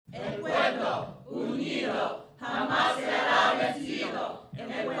unido, jamás será vencido.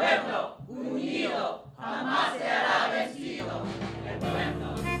 El pueblo unido, jamás será vencido. El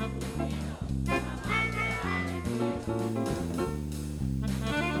pueblo unido, jamás será vencido.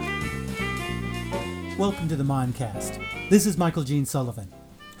 Welcome to the Mimecast. This is Michael Gene Sullivan.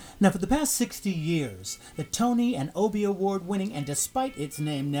 Now, for the past 60 years, the Tony and Obie Award-winning and despite its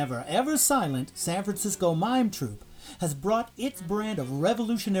name never ever silent San Francisco Mime Troupe has brought its brand of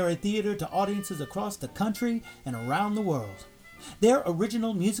revolutionary theater to audiences across the country and around the world. Their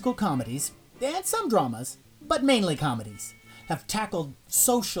original musical comedies, and some dramas, but mainly comedies, have tackled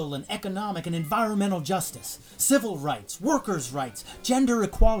social and economic and environmental justice, civil rights, workers' rights, gender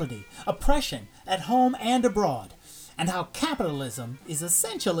equality, oppression at home and abroad, and how capitalism is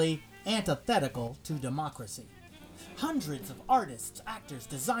essentially antithetical to democracy. Hundreds of artists, actors,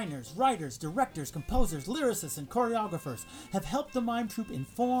 designers, writers, directors, composers, lyricists, and choreographers have helped the Mime Troupe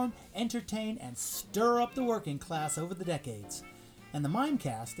inform, entertain, and stir up the working class over the decades. And the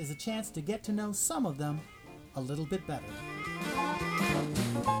Mimecast is a chance to get to know some of them a little bit better.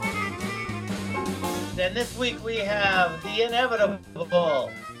 Then this week we have the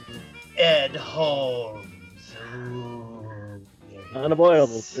inevitable Ed Holmes.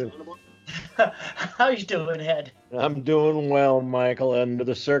 Unavoidable, too. How you doing, Ed? I'm doing well, Michael, under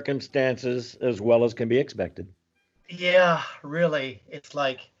the circumstances as well as can be expected. Yeah, really. It's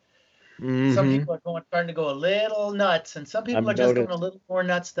like some people are starting to go a little nuts, and some people are just going a little more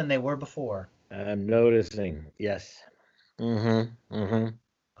nuts than they were before. I'm noticing, yes. God.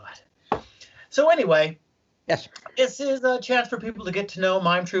 So anyway, yes, this is a chance for people to get to know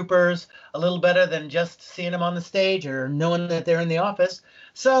Mime Troopers a little better than just seeing them on the stage or knowing that they're in the office.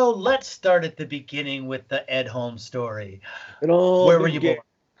 So let's start at the beginning with the Ed Holmes story. Where were you born?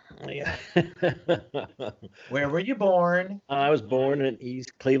 Yeah. Where were you born? I was born in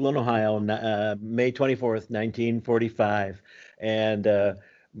East Cleveland, Ohio, May 24th, 1945. And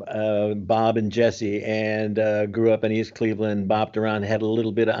Bob and Jesse, and grew up in East Cleveland, bopped around, had a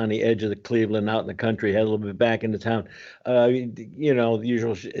little bit on the edge of the Cleveland, out in the country, had a little bit back into town. You know, the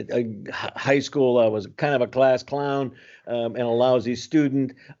usual high school, I was kind of a class clown and a lousy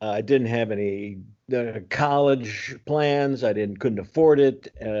student. I didn't have any college plans. I couldn't afford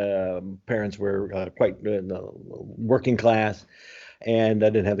it. Parents were quite working class. And I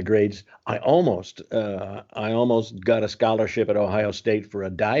didn't have the grades. I almost got a scholarship at Ohio State for a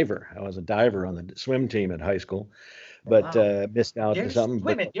diver. I was a diver on the swim team at high school, but missed out on something.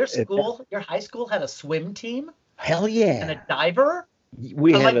 Wait a minute, your high school had a swim team? Hell yeah! And a diver?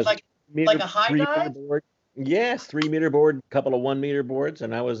 We had like a high dive? Board. Yes, 3-meter board, a couple of 1-meter boards,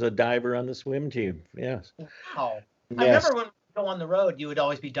 and I was a diver on the swim team. Yes. Wow. Yes. I remember when we go on the road, you would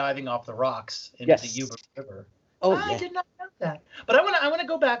always be diving off the rocks into the Yuba River. Oh, I yeah. did not know that. But I want to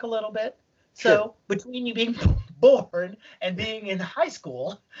go back a little bit. So Sure. Between you being born and being in high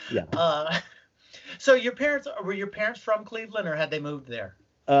school, Yeah. So were your parents from Cleveland, or had they moved there?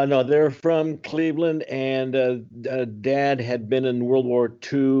 No, they're from Cleveland, and Dad had been in World War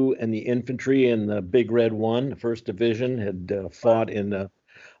II in the infantry in the Big Red One, the 1st Division, had fought in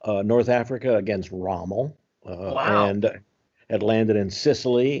North Africa against Rommel. Wow. And had landed in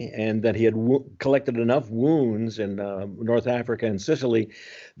Sicily, and that he had collected enough wounds in North Africa and Sicily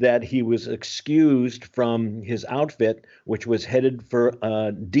that he was excused from his outfit, which was headed for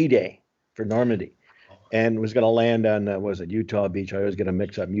D-Day, for Normandy, and was going to land on, Utah Beach? I always get a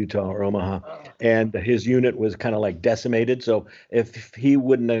mix up, Utah or Omaha. And his unit was kind of like decimated. So if he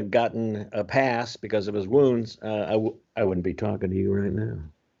wouldn't have gotten a pass because of his wounds, I wouldn't be talking to you right now.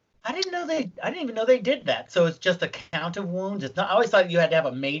 I didn't even know they did that. So it's just a count of wounds. It's not. I always thought you had to have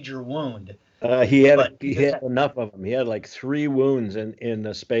a major wound. He had enough of them. He had like 3 wounds in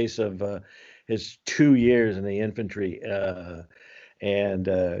the space of his 2 years in the infantry.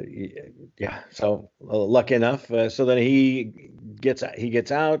 So lucky enough. So then he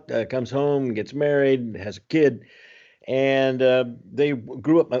gets out, comes home, gets married, has a kid, and they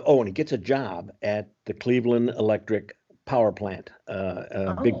grew up. And he gets a job at the Cleveland Electric power plant,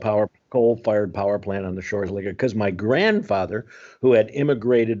 big coal-fired power plant on the shores of Lake. Because my grandfather, who had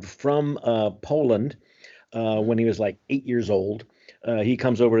immigrated from Poland when he was like 8 years old, he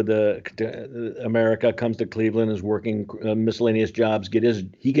comes over to America, comes to Cleveland, is working miscellaneous jobs.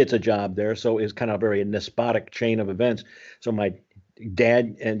 He gets a job there, so it's kind of a very despotic chain of events. So my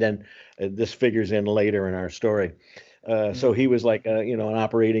dad, and then this figures in later in our story. So he was like an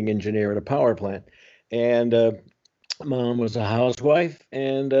operating engineer at a power plant, and Mom was a housewife,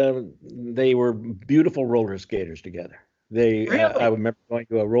 and they were beautiful roller skaters together. Really? I remember going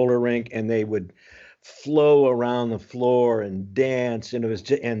to a roller rink, and they would flow around the floor and dance, and it was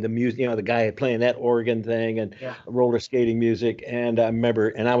and the music, the guy playing that organ thing and roller skating music. And I remember,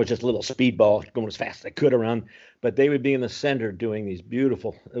 and I was just a little speedball going as fast as I could around, but they would be in the center doing these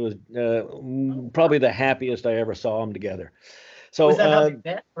beautiful. It was probably the happiest I ever saw them together. So was that how they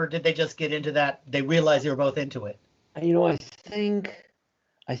met, or did they just get into that? They realized they were both into it.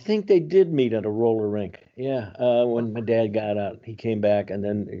 I think they did meet at a roller rink. Yeah, when my dad got out, he came back, and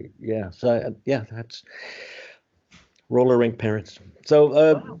then that's roller rink parents.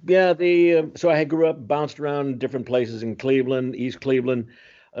 So so I grew up, bounced around different places in Cleveland, East Cleveland.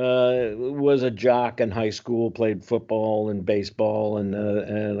 Was a jock in high school, played football and baseball, and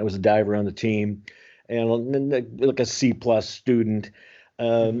I was a diver on the team, and like a C+ student.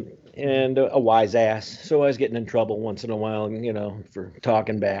 And a wise ass. So I was getting in trouble once in a while, for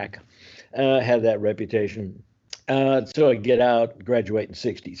talking back. Had that reputation. So I get out, graduate in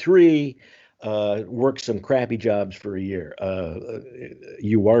 1963, worked some crappy jobs for a year.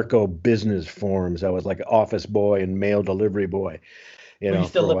 UARCO business forms. I was like an office boy and mail delivery boy. Were you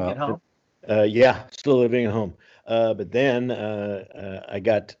still living at home? Yeah, still living at home. But then I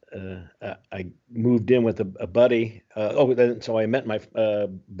moved in with a buddy. So I met my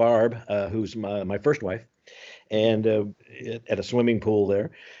Barb, who's my first wife, and at a swimming pool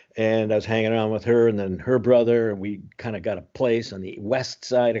there. And I was hanging around with her and then her brother, and we kind of got a place on the west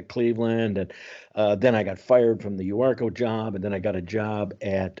side of Cleveland. And then I got fired from the UARCO job, and then I got a job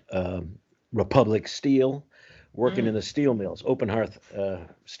at Republic Steel, working in the steel mills, open hearth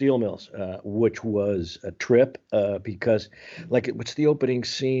steel mills, which was a trip because, what's the opening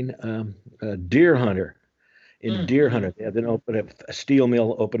scene? Deer Hunter. In Deer Hunter, they had a steel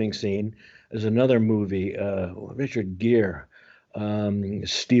mill opening scene. There's another movie, Richard Gere,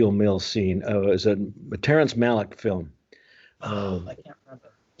 steel mill scene. It's a Terrence Malick film. I can't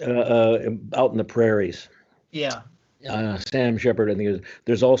remember. Out in the prairies. Yeah. Sam Shepard, I think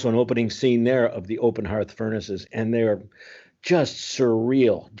there's also an opening scene there of the open hearth furnaces, and they're just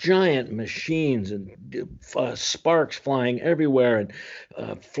surreal, giant machines and sparks flying everywhere and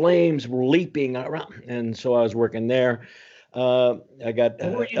flames leaping around. And so I was working there. I got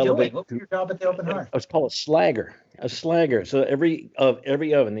what were you doing? What was your job at the open hearth? I was called a slagger. So every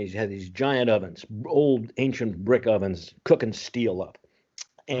oven, these had these giant ovens, old ancient brick ovens, cooking steel up,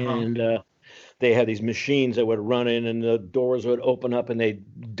 and they had these machines that would run in, and the doors would open up, and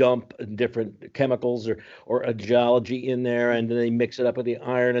they'd dump different chemicals or a geology in there, and then they mix it up with the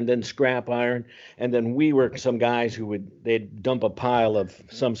iron and then scrap iron. And then we were some guys they'd dump a pile of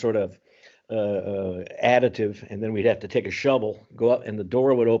some sort of additive, and then we'd have to take a shovel, go up, and the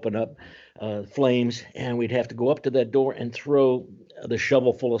door would open up, flames, and we'd have to go up to that door and throw the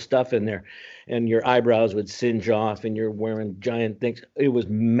shovel full of stuff in there, and your eyebrows would singe off, and you're wearing giant things. It was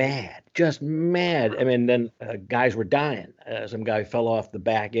mad, just mad. I mean, then guys were dying. Some guy fell off the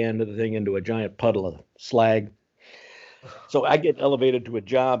back end of the thing into a giant puddle of slag. So I get elevated to a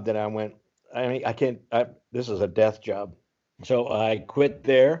job that I went, this is a death job. So I quit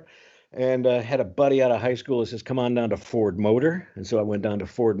there and had a buddy out of high school who says, come on down to Ford Motor. And so I went down to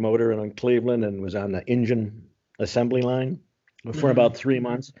Ford Motor in Cleveland and was on the engine assembly line for about 3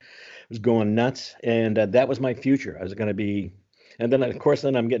 months. I was going nuts, and that was my future. I was going to be, and then of course,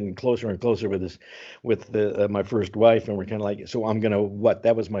 I'm getting closer and closer with my first wife, and we're kind of like, so I'm going to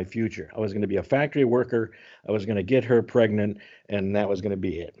that was my future. I was going to be a factory worker. I was going to get her pregnant, and that was going to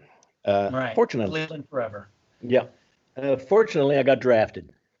be it. Right. Fortunately, Cleveland forever. Yeah. Fortunately, I got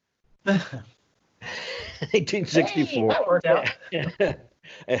drafted. 1864. Hey, that worked out.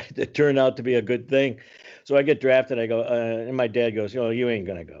 It turned out to be a good thing. So I get drafted. I go, and my dad goes, you ain't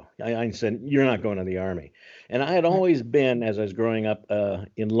going to go. I said, you're not going to the Army. And I had always been, as I was growing up,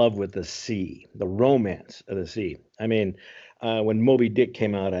 in love with the sea, the romance of the sea. I mean, when Moby Dick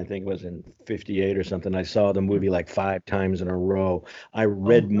came out, I think it was in 1958 or something, I saw the movie like 5 times in a row. I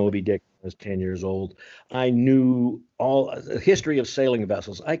read Moby Dick when I was 10 years old. I knew all the history of sailing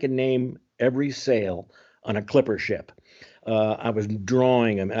vessels. I could name every sail on a clipper ship. I was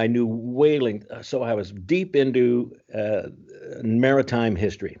drawing them. I knew whaling. So I was deep into maritime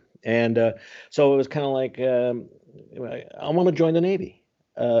history. And so it was kind of like, I want to join the Navy.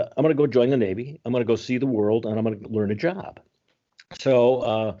 I'm going to go join the Navy. I'm going to go see the world, and I'm going to learn a job.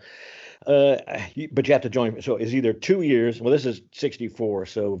 So, but you have to join. So it's either 2 years. Well, this is 1964.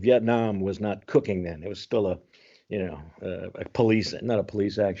 So Vietnam was not cooking then. It was still a police, not a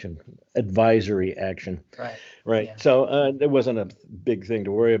police action, advisory action. Right. Yeah. So there wasn't a big thing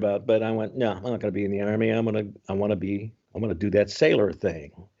to worry about, but I went, no, I'm not going to be in the Army. I want to do that sailor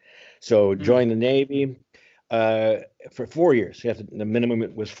thing. So join the Navy, for 4 years. The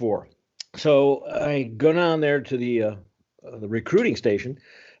minimum was 4. So I go down there to the recruiting station,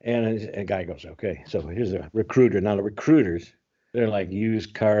 and a guy goes, "Okay, so here's a recruiter." Now the recruiters, they're like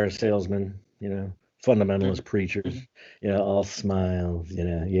used car salesmen, fundamentalist preachers, all smiles,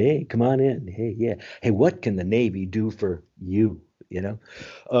 Hey, come on in. Hey, yeah. Hey, what can the Navy do for you?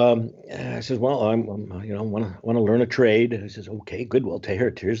 I says, well, I'm want to learn a trade. And he says, okay, good. Well,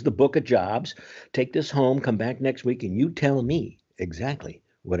 here's the book of jobs. Take this home. Come back next week, and you tell me exactly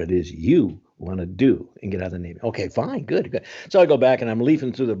what it is you want to do and get out of the Navy. Okay, fine, good. So I go back and I'm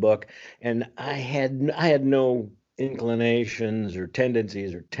leafing through the book, and I had no inclinations or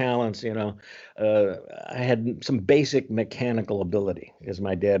tendencies or talents. I had some basic mechanical ability, because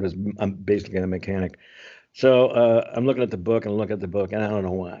my dad was basically a mechanic. So I'm looking at the book and and I don't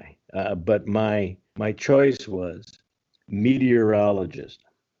know why, but my choice was meteorologist.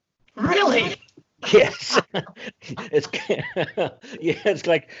 Really? Yes. It's it's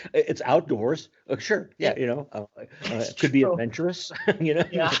like it's outdoors. Sure. Yeah. It could be adventurous.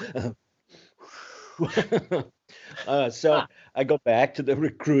 Yeah. So I go back to the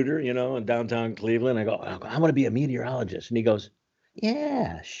recruiter, in downtown Cleveland. I go, I want to be a meteorologist, and he goes,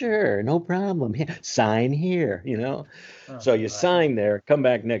 yeah, sure, no problem. Sign here, So you sign there, come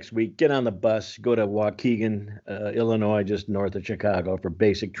back next week, get on the bus, go to Waukegan, Illinois, just north of Chicago, for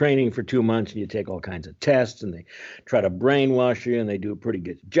basic training for 2 months. And you take all kinds of tests, and they try to brainwash you, and they do a pretty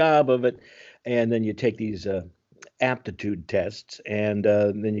good job of it. And then you take these aptitude tests, and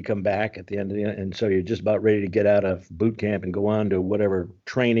then you come back at the end of and so you're just about ready to get out of boot camp and go on to whatever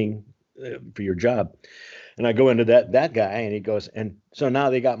training for your job. And I go into that guy, and he goes, and so now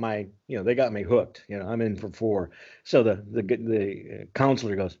they got me hooked. I'm in for 4. So the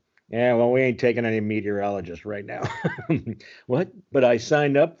counselor goes, yeah, well, we ain't taking any meteorologists right now. What? But I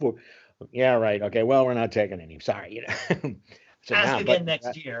signed up for. Yeah, right. Okay. Well, we're not taking any. Sorry. So ask again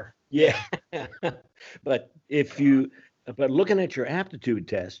next year. Yeah. But but looking at your aptitude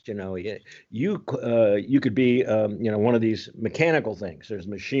test, you could be, one of these mechanical things. There's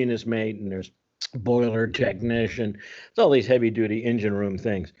machinist mate, and there's boiler technician. It's all these heavy duty engine room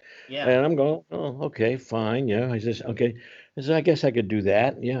things. Yeah. And I'm going, oh, okay, fine. Yeah. He says, okay. I said, I guess I could do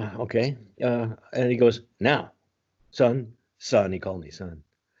that. Yeah. Okay. And he goes, now, son, he called me son.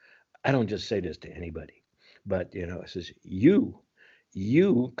 I don't just say this to anybody, but, it says, you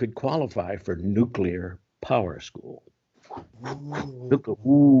could qualify for nuclear power school.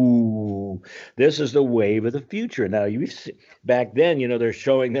 Ooh, this is the wave of the future. Now, back then, they're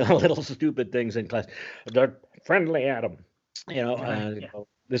showing the little stupid things in class. The friendly atom,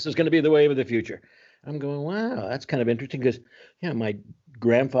 this is going to be the wave of the future. I'm going, wow, that's kind of interesting, because, my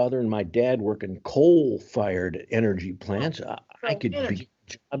grandfather and my dad work in coal-fired energy plants. I could be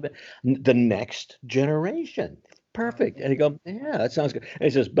the next generation. Perfect. And he goes, yeah, that sounds good. And he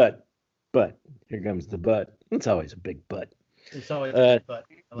says, but, here comes the but. It's always a big but. It's always a big but.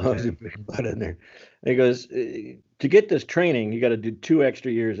 Always a big but in there. And he goes, to get this training, you got to do 2 extra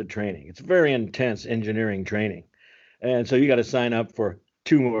years of training. It's very intense engineering training. And so you got to sign up for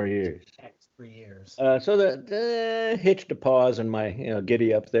 2 more years. Extra years. So the hitched a pause in my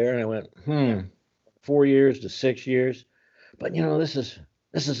giddy up there, and I went, 4 years to 6 years. But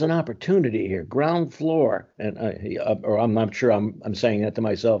this is an opportunity here, ground floor, and or I'm not sure I'm saying that to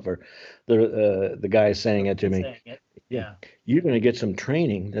myself, or the guy is saying it to me. Yeah, you're going to get some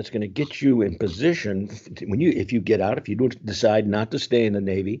training that's going to get you in position if you get out. If you don't decide not to stay in the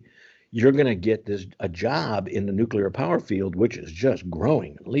Navy, you're going to get a job in the nuclear power field, which is just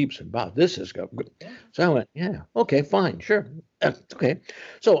growing leaps and bounds. This is good. So I went, yeah, okay, fine, sure, okay.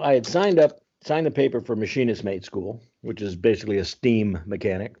 So I had signed the paper for machinist mate school, which is basically a steam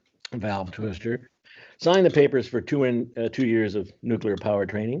mechanic, valve twister. Signed the papers for 2 years of nuclear power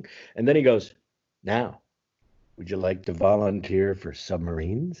training. And then he goes, now, would you like to volunteer for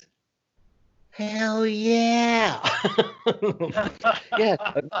submarines? Hell yeah. Yeah.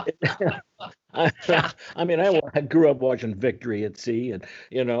 I mean, I grew up watching Victory at Sea, and,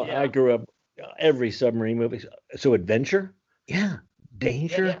 I grew up every submarine movie. So adventure? Yeah.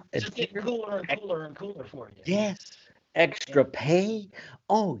 Danger? Yeah. It's just getting cooler and cooler and cooler for you. Yes. Extra pay?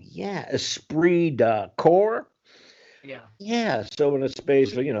 Oh, yeah. Esprit de corps? Yeah. Yeah. So in a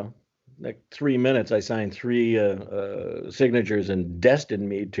space of, like 3 minutes, I signed 3 signatures and destined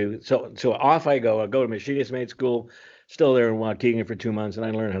me to. So off I go. I go to machinist mate school, still there in Waukegan for 2 months, and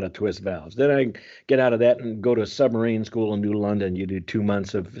I learn how to twist valves. Then I get out of that and go to submarine school in New London. You do 2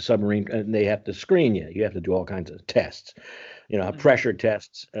 months of submarine, and they have to screen you. You have to do all kinds of tests. Pressure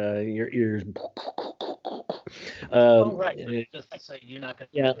tests, your ears. Oh, right. Just so you're not going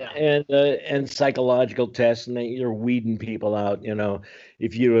to. Yeah, and psychological tests, and you're weeding people out.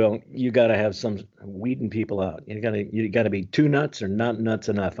 If you don't, you got to have some weeding people out. You got to be too nuts or not nuts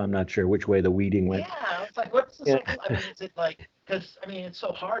enough. I'm not sure which way the weeding went. Yeah, it's like, what's the I mean, is it like, because it's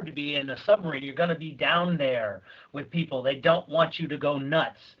so hard to be in a submarine. You're going to be down there with people. They don't want you to go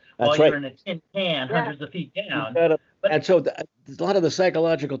nuts while you're in a tin can hundreds of feet down. And so a lot of the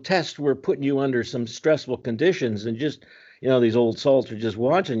psychological tests were putting you under some stressful conditions, and just, these old salts are just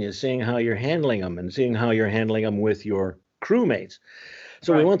watching you, seeing how you're handling them and seeing how you're handling them with your crewmates.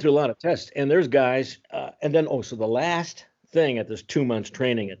 So we went through a lot of tests, and there's guys, and then, so the last thing at this 2 months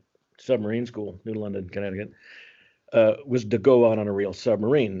training at submarine school, New London, Connecticut, was to go out on a real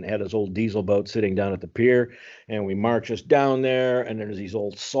submarine. Had his old diesel boat sitting down at the pier, and we march us down there, and there's these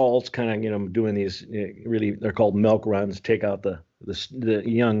old salts kind of, doing these really, they're called milk runs, take out the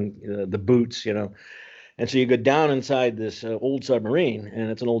young, the boots, And so you go down inside this old submarine,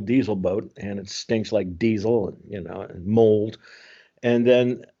 and it's an old diesel boat, and it stinks like diesel, and mold. And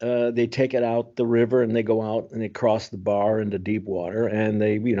then they take it out the river, and they go out and they cross the bar into deep water, and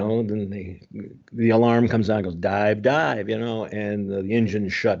then the alarm comes on, goes dive, and the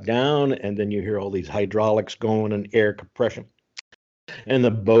engine's shut down, and then you hear all these hydraulics going and air compression, and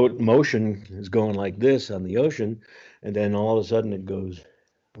the boat motion is going like this on the ocean, and then all of a sudden it goes,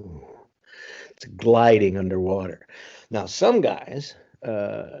 it's gliding underwater. Now some guys,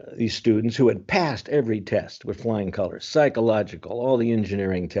 these students who had passed every test with flying colors, psychological, all the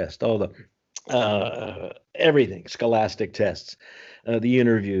engineering tests, all the everything, scholastic tests, the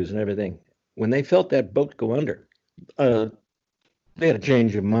interviews and everything, when they felt that boat go under, they had a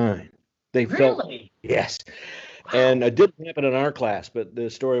change of mind. They felt, yes. Wow. And it didn't happen in our class, but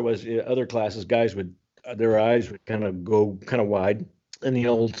the story was other classes, guys their eyes would kind of go kind of wide. And the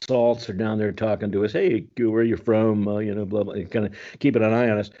old salts are down there talking to us. Hey, where are you from? Blah, blah, kind of keeping an eye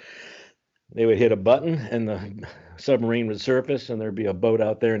on us. They would hit a button, and the submarine would surface, and there'd be a boat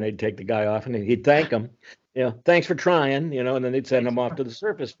out there, and they'd take the guy off, and he'd thank them. Thanks for trying, and then they'd send him off to the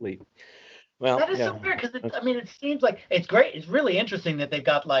surface fleet. Well, that is so weird, because it seems like it's great. It's really interesting that they've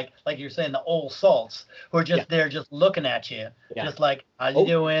got like you're saying, the old salts who are just there, just looking at you, just like, how you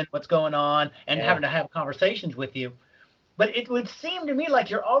doing, what's going on, and having to have conversations with you. But it would seem to me like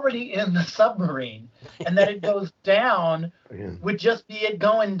you're already in the submarine, and that it goes down would just be it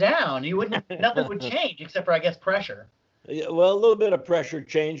going down. Nothing would change except for, I guess, pressure. Yeah, well, a little bit of pressure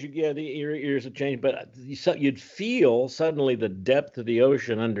change. The ears would change, but you'd feel suddenly the depth of the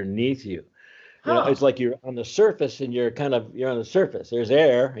ocean underneath you. It's like you're on the surface, and you're on the surface. There's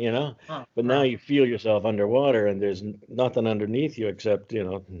air, but now you feel yourself underwater, and there's nothing underneath you except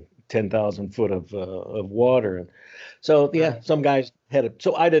 10,000 foot of water. And so some guys had it.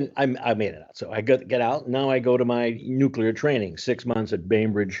 So I made it out. So I get out. Now I go to my nuclear training, 6 months at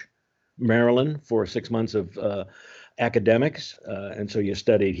Bainbridge, Maryland, for 6 months of academics. And so you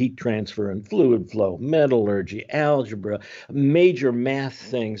studied heat transfer and fluid flow, metallurgy, algebra, major math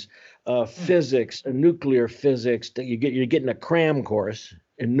things, physics, nuclear physics. You're getting a cram course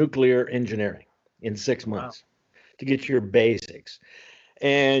in nuclear engineering in 6 months to get your basics.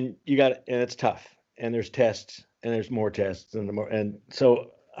 And it's tough, and there's tests, and there's more tests, and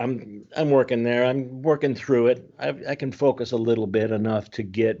so I'm working there. I'm working through it. I can focus a little bit enough to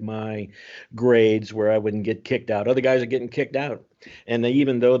get my grades where I wouldn't get kicked out. Other guys are getting kicked out, and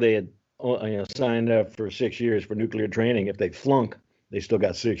even though they had signed up for 6 years for nuclear training, if they flunk, they still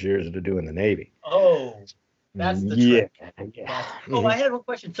got 6 years to do in the Navy. Oh, that's the trick. Yeah. Oh, I had one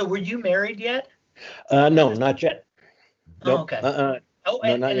question. So were you married yet? No, not yet. Nope. Oh,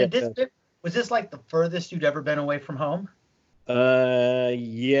 okay. Was this like the furthest you'd ever been away from home?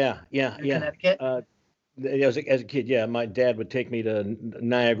 Yeah. Connecticut? As a kid, my dad would take me to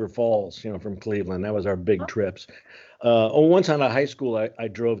Niagara Falls, from Cleveland. That was our big trips. Once out of high school, I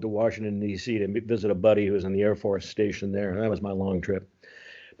drove to Washington, D.C. to visit a buddy who was in the Air Force station there. That was my long trip.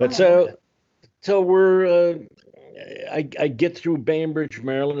 But so we're, I get through Bainbridge,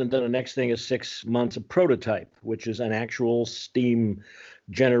 Maryland, and then the next thing is 6 months of prototype, which is an actual steam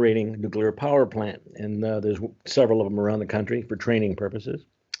generating nuclear power plant. And there's several of them around the country for training purposes.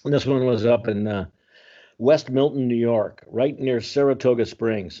 And this one was up in West Milton, New York, right near Saratoga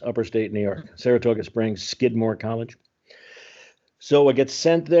Springs, upper state New York, Saratoga Springs, Skidmore College. So I get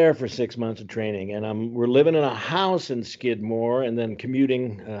sent there for 6 months of training, and we're living in a house in Skidmore, and then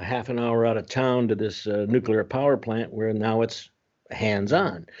commuting half an hour out of town to this nuclear power plant, where now it's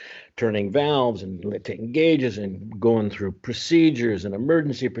hands-on, turning valves and taking gauges and going through procedures and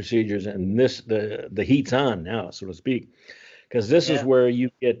emergency procedures, and the heat's on now, so to speak, because this is Yeah. where you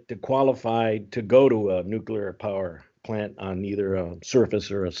get to qualify to go to a nuclear power plant on either a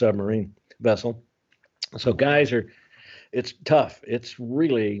surface or a submarine vessel. So guys it's tough. It's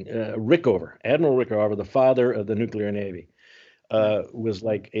really Rickover, Admiral Rickover, the father of the nuclear navy, was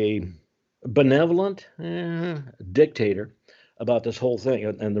like a benevolent dictator about this whole thing.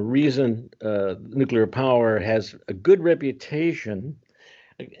 And the reason nuclear power has a good reputation,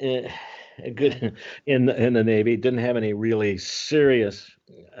 good in the Navy, didn't have any really serious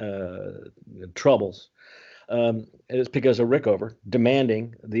troubles. It's because of Rickover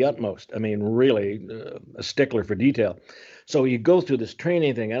demanding the utmost. I mean, really a stickler for detail. So you go through this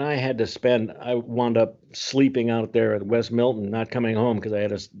training thing, and I wound up sleeping out there at West Milton, not coming home because I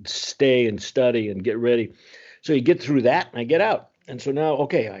had to stay and study and get ready. So you get through that, and I get out. And so now,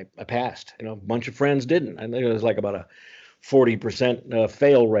 okay, I passed. A bunch of friends didn't. I think it was like about a 40%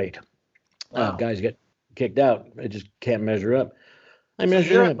 fail rate. Wow. Guys get kicked out. I just can't measure up. So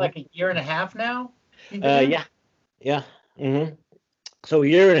you're at like a year and a half now? Yeah. Mm-hmm. So a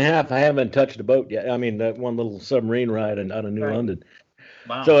year and a half, I haven't touched a boat yet. I mean, that one little submarine ride out of New London.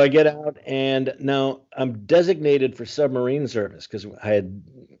 Wow. So I get out, and now I'm designated for submarine service because I had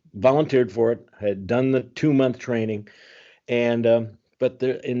volunteered for it. I had done the 2-month training, and but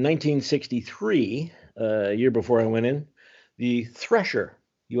in 1963, a year before I went in, the Thresher,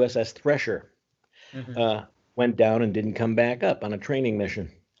 USS Thresher, went down and didn't come back up on a training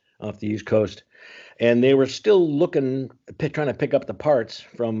mission off the East Coast. And they were still trying to pick up the parts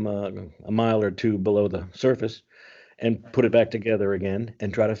from a mile or two below the surface and put it back together again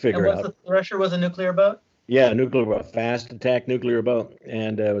and try to figure out. The Thresher was a nuclear boat? Yeah, a nuclear boat, fast attack nuclear boat.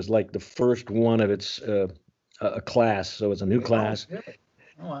 And it was like the first one of its class. So it's a new class. Oh, really?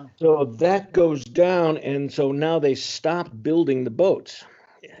 Oh, wow. So that goes down. And so now they stopped building the boats.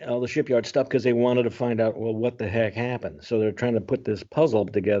 All the shipyards stopped because they wanted to find out, well, what the heck happened? So they're trying to put this puzzle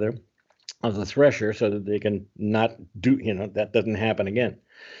together of the Thresher so that they can not do, that doesn't happen again.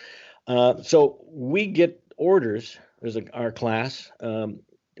 So we get orders. There's our class.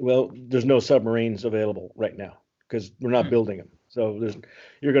 Well, there's no submarines available right now because we're not building them. So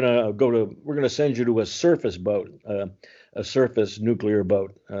we're going to send you to a surface boat, a surface nuclear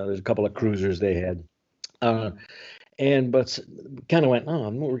boat. There's a couple of cruisers they had. But kind of went,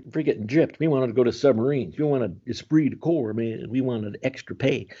 we're getting gypped. We wanted to go to submarines. We wanted esprit de corps, man. We wanted extra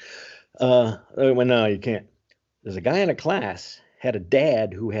pay. Well, no, you can't. There's a guy in a class, had a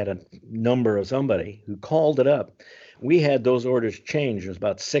dad who had a number of somebody who called it up. We had those orders changed. There's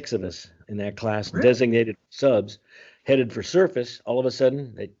about 6 of us in that class, Really? designated subs, headed for surface. All of a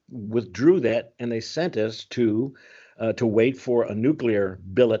sudden, they withdrew that, and they sent us to wait for a nuclear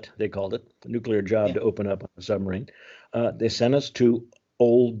billet, they called it, a nuclear job to open up on a submarine. They sent us to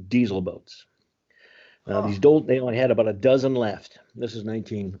old diesel boats. They only had about a dozen left. This is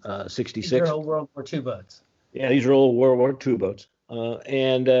 1966. These are old World War II boats. Yeah, these are old World War II boats.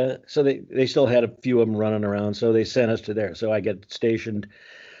 So they still had a few of them running around. So they sent us to there. So I get sent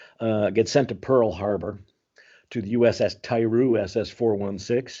to Pearl Harbor to the USS Tyru,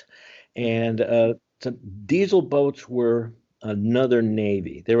 SS-416. And so diesel boats were another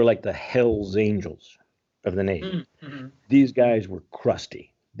Navy. They were like the Hell's Angels of the Navy. Mm-hmm. These guys were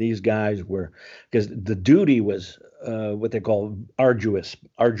crusty. These guys were, because the duty was what they call arduous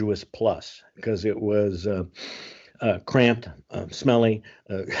plus, because it was cramped, smelly,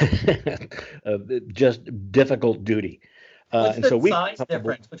 just difficult duty. What's and the so size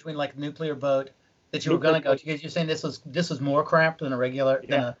difference between like a nuclear boat that you were going to go to? Because you're saying this was more cramped than a regular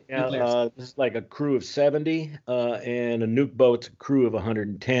nuclear. This is like a crew of 70, and a nuke boat's a crew of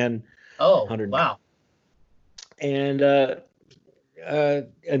 110. Oh, 100. wow. And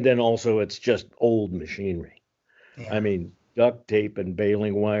then also it's just old machinery. Yeah. I mean, duct tape and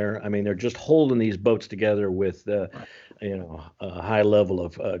baling wire. I mean, they're just holding these boats together with, a high level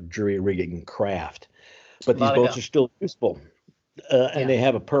of jury rigging craft. But these boats are still useful. And they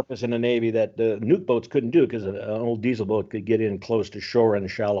have a purpose in the Navy that the nuke boats couldn't do, because an old diesel boat could get in close to shore in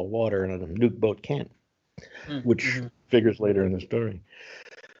shallow water, and a nuke boat can't, which figures later in the story.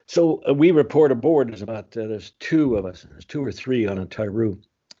 So we report aboard. There's 2 of us. There's 2 or 3 on a Tyru,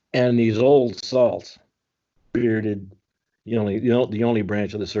 and these old salts, bearded, the only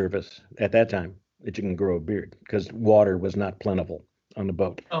branch of the service at that time that you can grow a beard, because water was not plentiful on the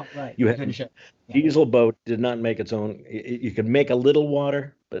boat. Oh, right. You had diesel boat did not make its own. You could make a little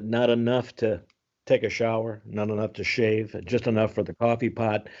water, but not enough to take a shower, not enough to shave, just enough for the coffee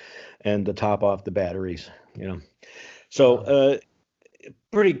pot and to top off the batteries. So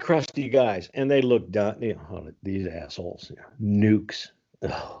pretty crusty guys, and they look down. These assholes, nukes.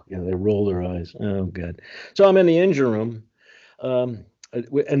 Oh, they roll their eyes. Oh, God. So I'm in the engine room.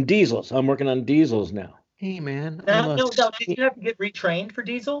 and diesels. I'm working on diesels now. Hey, man. No. Did you have to get retrained for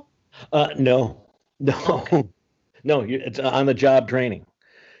diesel? No. Okay. No. It's on the job training.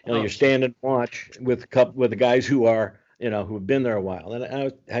 You're standing watch with the guys who are, who've been there a while.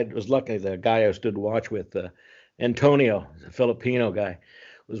 And I was lucky. The guy I stood watch with, Antonio, a Filipino guy,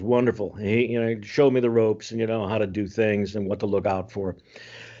 was wonderful. He showed me the ropes and how to do things and what to look out for.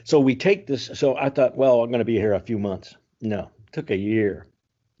 So we take this. So I thought, well, I'm going to be here a few months. No, it took a year.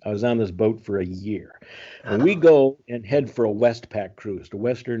 I was on this boat for a year. And we go and head for a Westpac cruise, the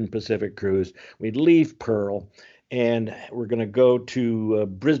Western Pacific cruise. We'd leave Pearl, and we're going to go to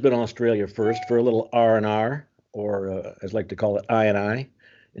Brisbane, Australia first for a little R&R, or as I like to call it, I&I,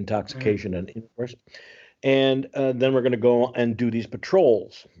 intoxication and intercourse. And then we're going to go and do these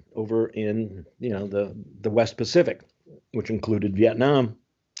patrols over in, the West Pacific, which included Vietnam.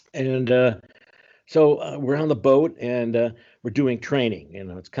 And so we're on the boat, and we're doing training.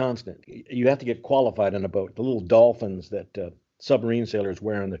 It's constant. You have to get qualified on a boat. The little dolphins that submarine sailors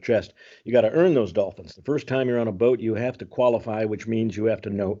wear on the chest, you got to earn those dolphins. The first time you're on a boat, you have to qualify, which means you have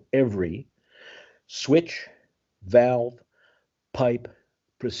to know every switch, valve, pipe,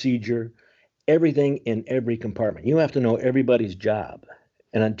 procedure, everything in every compartment. You have to know everybody's job.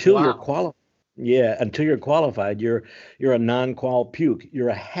 And until you're qualified, you're a non-qual puke. You're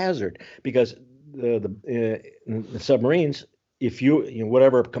a hazard, because the submarines, if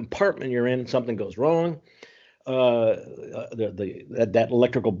whatever compartment you're in, something goes wrong, that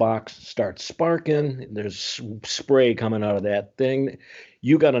electrical box starts sparking. There's spray coming out of that thing.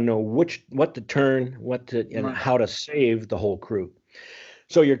 You got to know what to turn, and how to save the whole crew.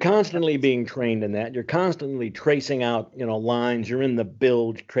 So you're constantly being trained in that. You're constantly tracing out, lines. You're in the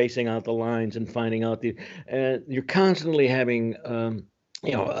bilge, tracing out the lines and finding out you're constantly having,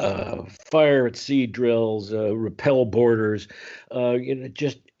 fire at sea drills, rappel boarders,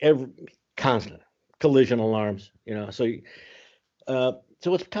 just constant collision alarms, So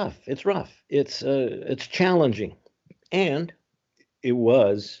it's tough. It's rough. It's challenging. And it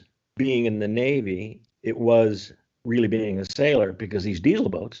was being in the Navy. It was really being a sailor, because these diesel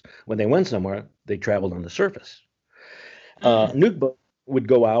boats, when they went somewhere, they traveled on the surface. Nuke boat would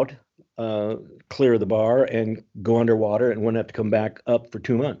go out, clear the bar, and go underwater, and wouldn't have to come back up for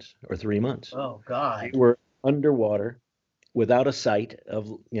 2 months or 3 months. Oh, God. They were underwater without a sight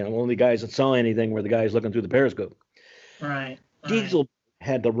of, only guys that saw anything were the guys looking through the periscope. Right. Diesel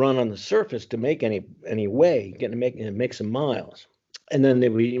had to run on the surface to make any way, make some miles. And then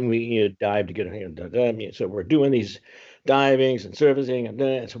we dive to get, so we're doing these divings and surfacing,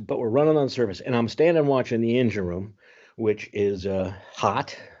 but we're running on the surface. And I'm standing watching the engine room, which is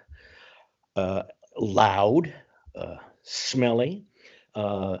hot, loud, smelly,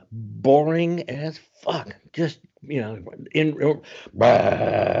 boring as fuck. Just, oh,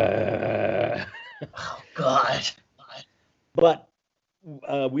 God. But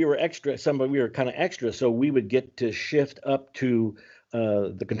we were kind of extra, so we would get to shift up to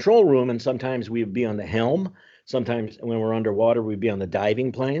the control room, and sometimes we'd be on the helm. Sometimes when we're underwater, we'd be on the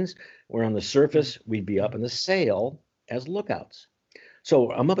diving planes. We're on the surface, we'd be up in the sail as lookouts.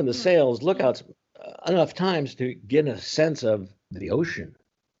 So I'm up in the sails, lookouts, enough times to get a sense of the ocean.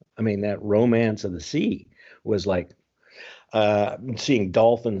 I mean, that romance of the sea was like, I'm seeing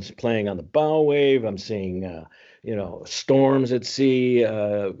dolphins playing on the bow wave. I'm seeing, storms at sea,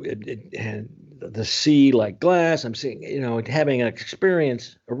 and the sea like glass. I'm seeing, having a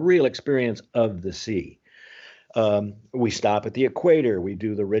real experience of the sea. We stop at the equator. We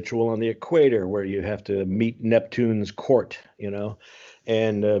do the ritual on the equator where you have to meet Neptune's court,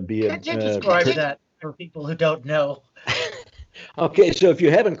 and be Can't you describe that for people who don't know? Okay, so if you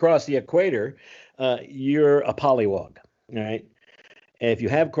haven't crossed the equator, you're a pollywog, all right? And if you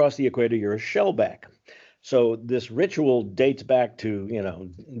have crossed the equator, you're a shellback. So this ritual dates back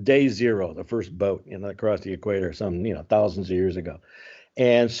to, day zero, the first boat, across the equator, thousands of years ago.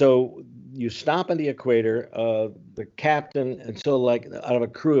 And so you stop on the equator, the captain, and so like out of a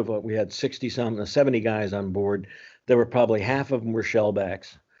crew of we had 70 guys on board, there were probably half of them were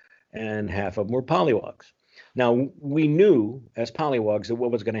shellbacks and half of them were polywogs. Now, we knew as polywogs that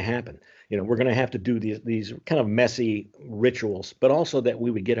what was going to happen. We're going to have to do these kind of messy rituals, but also that we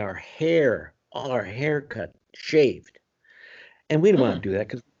would get all our hair cut, shaved. And we didn't want to do that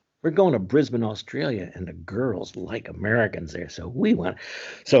because we're going to Brisbane, Australia, and the girls like Americans there. So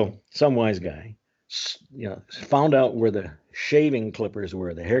some wise guy, found out where the shaving clippers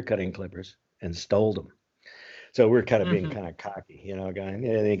were, the hair cutting clippers, and stole them. So we're kind of being kind of cocky, going,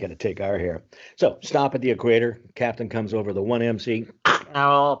 they ain't going to take our hair. So stop at the equator. Captain comes over the 1MC.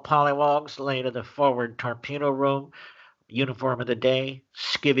 Now all polywogs lay to the forward torpedo room. uniform of the day,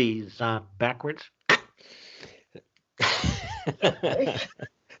 skivvies backwards.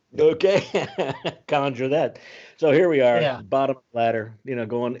 Okay, conjure that. So here we are, bottom of the ladder,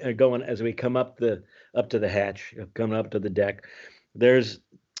 going as we come up to the hatch, coming up to the deck. There's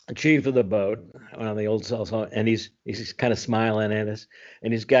the chief of the boat on the old cell phone, and he's kind of smiling at us,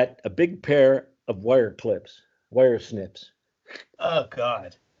 and he's got a big pair of wire snips. Oh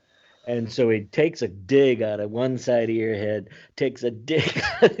God. And so he takes a dig out of one side of your head, takes a dig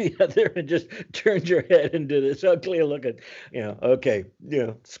out of the other, and just turns your head into this ugly looking, okay,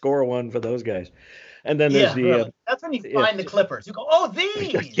 score one for those guys. And then there's really. That's when you find the clippers. You go, oh,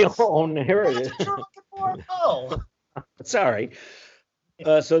 these. Oh, here it is. That's what you're looking for. Oh. Sorry.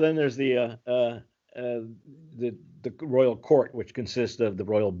 So then there's the Royal Court, which consists of the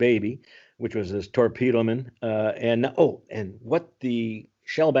Royal Baby, which was this torpedoman, and what the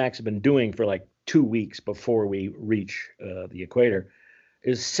shellbacks have been doing for like 2 weeks before we reach the equator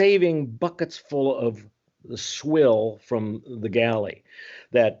is saving buckets full of the swill from the galley.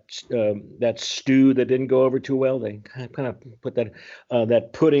 That stew that didn't go over too well, they kind of put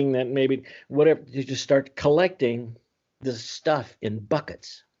that pudding, that maybe whatever, you just start collecting the stuff in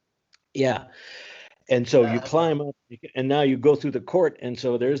buckets. Yeah. And so you climb up, and now you go through the court, and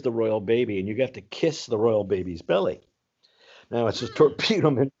so there's the Royal Baby, and you have to kiss the Royal Baby's belly. Now it's this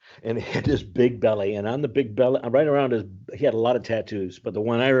torpedoman, and he had this big belly, and on the big belly, right around he had a lot of tattoos, but the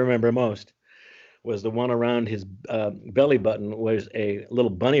one I remember most was the one around his belly button was a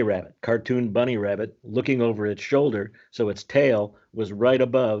little bunny rabbit, cartoon bunny rabbit, looking over its shoulder, so its tail was right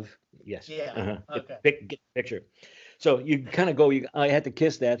above. Yes. Yeah. Okay. Get the picture. So you kind of go, I had to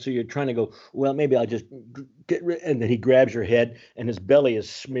kiss that. So you're trying to go, well, maybe I'll just get rid. And then he grabs your head, and his belly is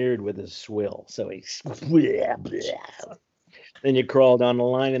smeared with his swill. So he's, then you crawl down the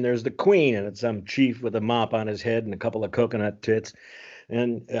line, and there's the queen, and it's some chief with a mop on his head and a couple of coconut tits.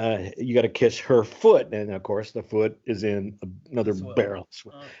 And you got to kiss her foot. And of course, the foot is in another barrel.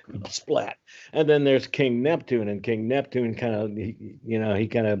 Splat. And then there's King Neptune, and King Neptune kind of,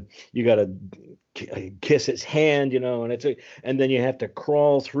 you got to kiss his hand, and then you have to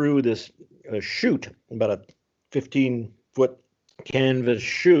crawl through this chute, about a 15-foot canvas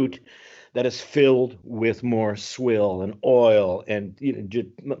chute that is filled with more swill and oil and just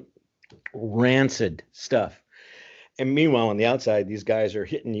rancid stuff. And meanwhile, on the outside, these guys are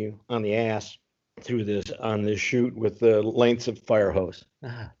hitting you on the ass on this chute with the lengths of fire hose.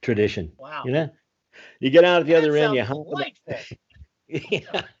 Tradition. Wow. You get out at the other end, you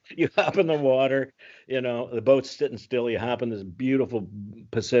hop in the water, the boat's sitting still, you hop in this beautiful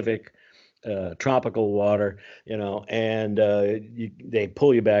Pacific tropical water, and they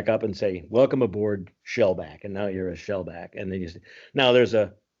pull you back up and say, welcome aboard, shellback. And now you're a shellback. And then now there's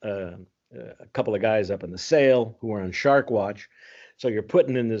a couple of guys up in the sail who are on shark watch. So you're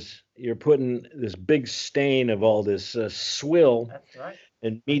putting this big stain of all this swill. That's right.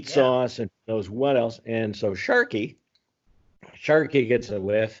 And meat sauce and knows what else. And so Sharky gets a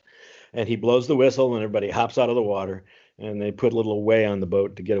whiff, and he blows the whistle, and everybody hops out of the water, and they put a little way on the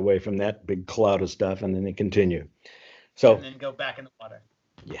boat to get away from that big cloud of stuff, and then they continue. So and then go back in the water.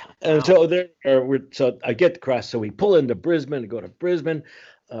 Yeah. And so I get across. So we pull into Brisbane, go to Brisbane.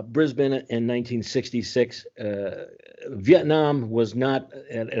 Brisbane in 1966. Vietnam was not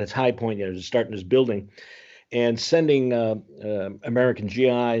at its high point yet. It was starting its building, and sending American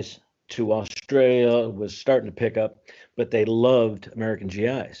GIs to Australia was starting to pick up, but they loved American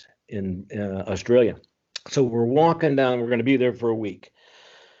GIs in Australia. So we're walking down. We're going to be there for a week.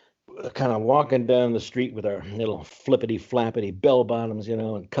 Kind of walking down the street with our little flippity-flappity bell bottoms,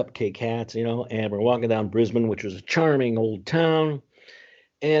 and cupcake hats, and we're walking down Brisbane, which was a charming old town.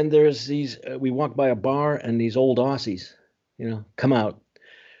 And there's these, we walk by a bar, and these old Aussies, come out,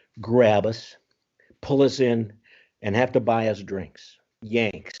 grab us, pull us in, and have to buy us drinks.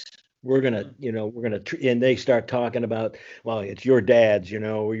 Yanks. We're going to, and they start talking about, well, it's your dad's,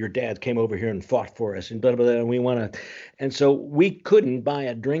 or your dad came over here and fought for us, and blah, blah, blah, and we want to. And so we couldn't buy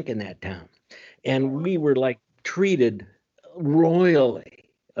a drink in that town. And we were like treated royally.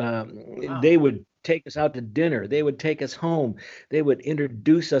 Wow. They would take us out to dinner. They would take us home. They would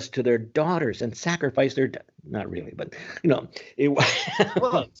introduce us to their daughters and sacrifice not really, but,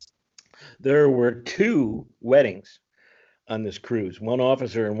 there were 2 weddings on this cruise, one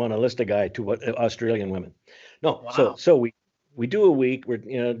officer and one enlisted guy, 2 Australian women. No, wow. So we do a week. We're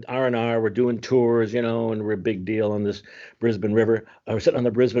R&R. We're doing tours, and we're a big deal on this Brisbane River. We're sitting on the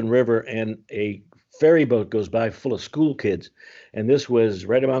Brisbane River, and a ferry boat goes by full of school kids, and this was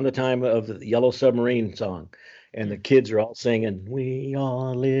right around the time of the Yellow Submarine song, and the kids are all singing "We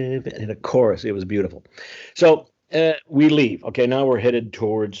All Live" in a chorus. It was beautiful. So We leave. Okay, now we're headed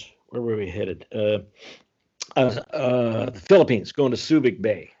towards, where were we headed? The Philippines, going to Subic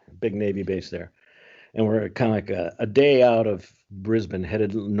Bay, big Navy base there. And we're kind of like a day out of Brisbane,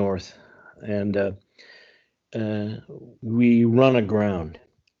 headed north. And we run aground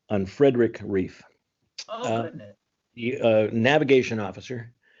on Frederick Reef. Oh, goodness. The navigation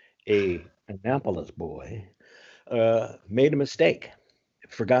officer, a Annapolis boy, made a mistake,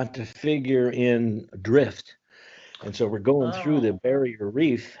 forgot to figure in drift. And so we're going through the barrier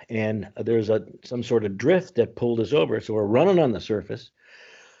reef, and there's some sort of drift that pulled us over. So we're running on the surface,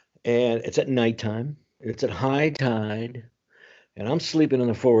 and it's at nighttime. It's at high tide, and I'm sleeping in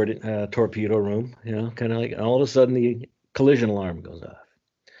the forward torpedo room, kind of like, and all of a sudden the collision alarm goes off.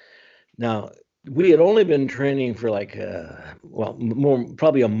 Now, we had only been training for like,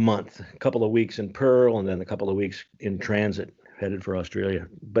 probably a month, a couple of weeks in Pearl, and then a couple of weeks in transit, headed for Australia.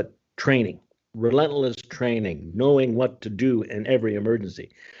 But training, relentless training, knowing what to do in every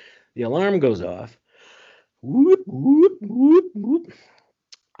emergency. The alarm goes off. Whoop, whoop, whoop, whoop.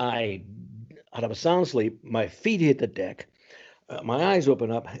 Out of a sound sleep, my feet hit the deck. My eyes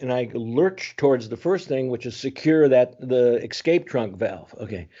open up, and I lurch towards the first thing, which is secure the escape trunk valve.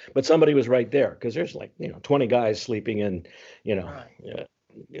 Okay, but somebody was right there, because there's like 20 guys sleeping in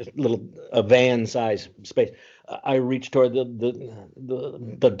a van size space. I reach toward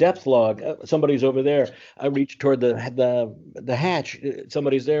the depth log. Somebody's over there. I reach toward the hatch.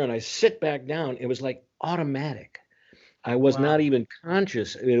 Somebody's there, and I sit back down. It was like automatic. I was not even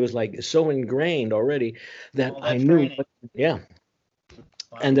conscious. It was like so ingrained already that I knew. Yeah.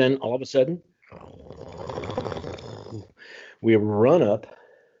 Wow. And then all of a sudden, we run up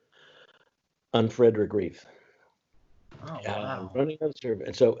on Frederick Reef. Oh, wow. Running on the surface.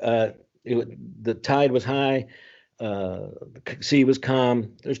 And so the tide was high. The sea was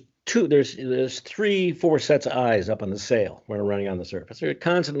calm. There's 3-4 sets of eyes up on the sail when we're running on the surface. They're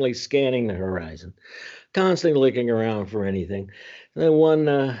constantly scanning the horizon, constantly looking around for anything. And then one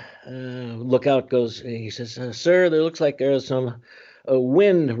lookout goes, he says, "Sir, there looks like there's some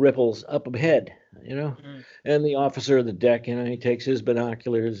wind ripples up ahead, And the officer of the deck, he takes his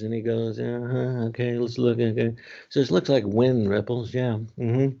binoculars and he goes, okay, let's look. Okay. Says, looks like wind ripples. Yeah.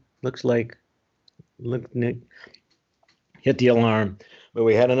 Looks like, look, Nick. Hit the alarm, but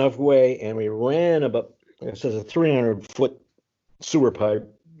we had enough way, and we ran about, it says a 300-foot sewer pipe,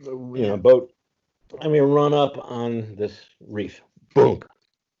 boat, and we run up on this reef. Boom,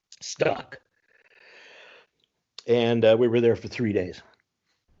 stuck. And we were there for 3 days.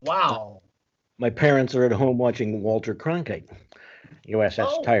 Wow. My parents are at home watching Walter Cronkite.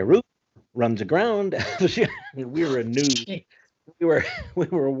 USS Tyroot runs aground. We were news. We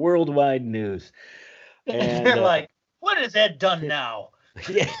were worldwide news. And you're like, what has Ed done now?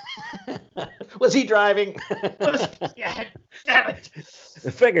 Yeah. Was he driving? Yeah, damn it.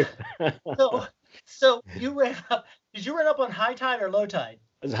 Figured. So you ran up. Did you run up on high tide or low tide?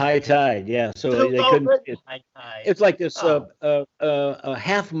 It was high tide, yeah. So they couldn't. High tide. It's like this a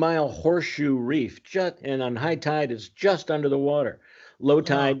half-mile horseshoe reef, and on high tide it's just under the water. Low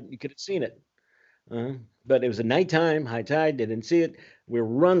tide, you could have seen it. But it was a nighttime, high tide, they didn't see it. We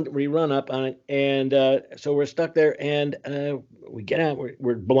run up on it, and so we're stuck there, and we get out.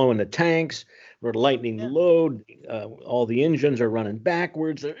 We're blowing the tanks. We're lightening load. All the engines are running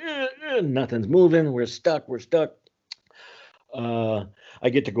backwards. Nothing's moving. We're stuck. I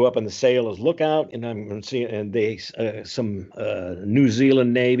get to go up on the sail as lookout, and I'm going to see, and some New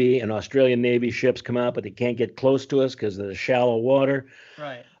Zealand Navy and Australian Navy ships come out, but they can't get close to us because of the shallow water.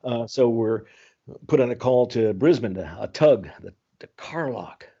 Right. So we're put on a call to Brisbane, a tug, the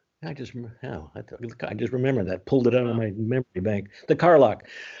Carlock. I just remember that. Pulled it out of my memory bank. The Carlock,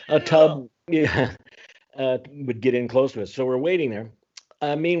 a tug, would get in close to us. So we're waiting there.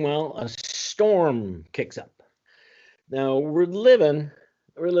 Meanwhile, a storm kicks up. Now we're living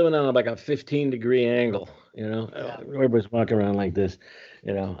on like a 15-degree angle. Everybody's walking around like this,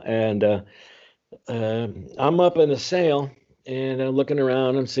 and I'm up in the sail. And I'm looking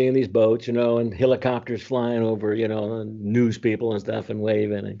around, I'm seeing these boats, and helicopters flying over, news people and stuff and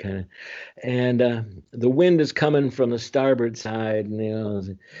waving and kind of. And the wind is coming from the starboard side,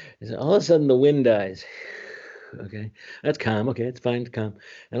 and, all of a sudden the wind dies. Okay, that's calm. Okay, it's fine, it's calm.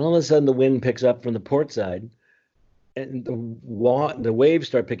 And all of a sudden the wind picks up from the port side, and the waves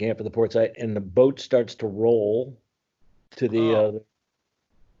start picking up at the port side, and the boat starts to roll to the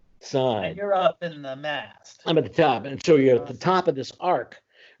side. And you're up in the mast. I'm at the top, and so you're at the top of this arc,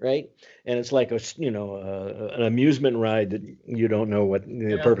 right? And it's like an amusement ride that you don't know what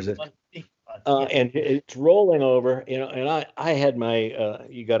the purpose is. And it's rolling over, and I had my,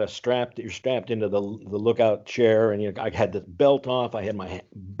 you're strapped into the lookout chair, and I had the belt off, I had my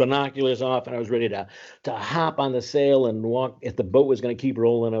binoculars off, and I was ready to hop on the sail and walk. If the boat was going to keep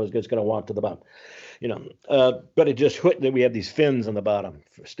rolling, I was just going to walk to the bottom, but it just hit that we have these fins on the bottom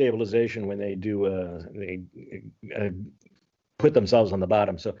for stabilization when they do, they put themselves on the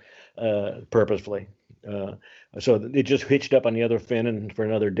bottom. So purposefully. So it just hitched up on the other fin, and for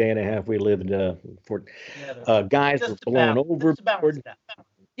another day and a half, we lived guys were blown overboard.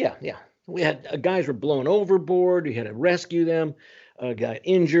 Yeah. We had guys were blown overboard. We had to rescue them. Got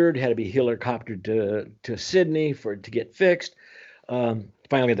injured, had to be helicoptered to Sydney to get fixed.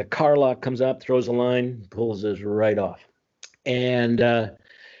 Finally, the car lock comes up, throws a line, pulls us right off. And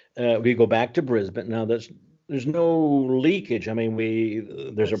we go back to Brisbane. Now, there's no leakage. I mean,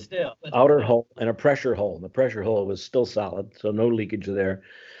 there's an outer hull and a pressure hull. The pressure hull was still solid, so no leakage there.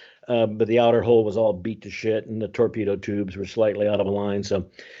 But the outer hull was all beat to shit, and the torpedo tubes were slightly out of line. So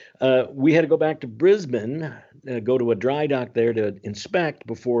we had to go back to Brisbane, go to a dry dock there to inspect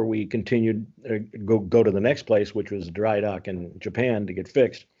before we continued, go to the next place, which was a dry dock in Japan to get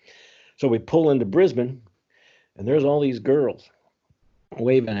fixed. So we pull into Brisbane, and there's all these girls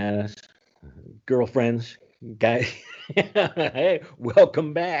waving at us, girlfriends. Guy, hey,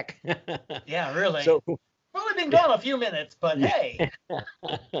 welcome back. Yeah, really. So we've only been gone a few minutes, but hey.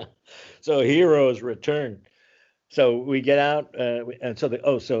 So heroes return. So we get out,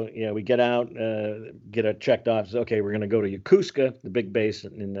 we get out, get it checked off. So, okay, we're going to go to Yokosuka, the big base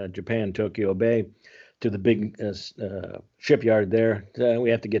in Japan, Tokyo Bay, to the big shipyard there. We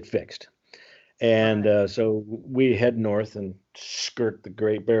have to get fixed. And so we head north and skirt the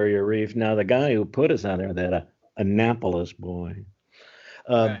Great Barrier Reef. Now, the guy who put us on there, that Annapolis boy,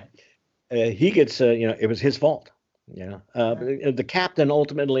 he gets, it was his fault. The captain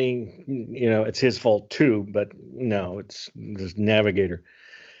ultimately, it's his fault too, but no, it's this navigator.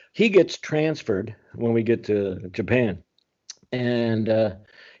 He gets transferred when we get to Japan, and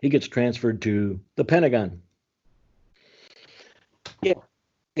he gets transferred to the Pentagon.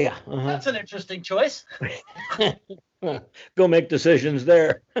 Yeah. That's an interesting choice. Go make decisions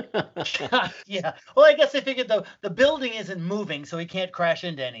there. Yeah. Well, I guess they figured the building isn't moving, so he can't crash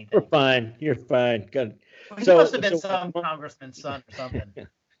into anything. You're fine. Good. He must have been some congressman's son or something.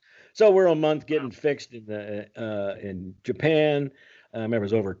 So we're a month getting fixed in Japan. I remember it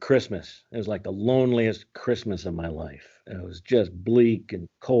was over Christmas. It was like the loneliest Christmas of my life. It was just bleak and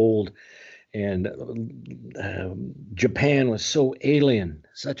cold. And Japan was so alien,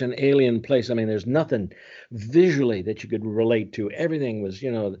 such an alien place. I mean, there's nothing visually that you could relate to. Everything was,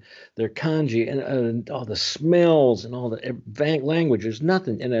 their kanji and all the smells and all the language. There's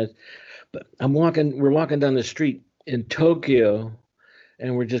nothing. And but we're walking down the street in Tokyo,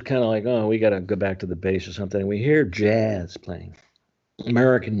 and we're just kind of like, oh, we got to go back to the base or something. And we hear jazz playing,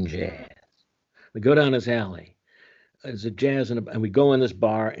 American jazz. We go down this alley. It's a jazz, and we go in this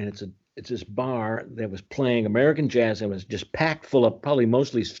bar, and it's this bar that was playing American jazz and was just packed full of probably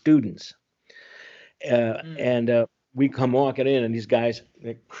mostly students. And we come walking in, and these guys,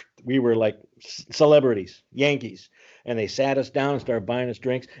 we were like celebrities, Yankees, and they sat us down and started buying us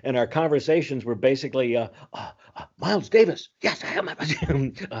drinks. And our conversations were basically, Miles Davis, yes, I am.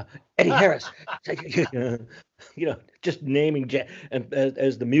 Eddie Harris, just naming jazz. And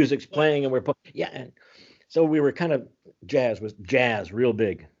as the music's playing, and and so we were kind of was jazz real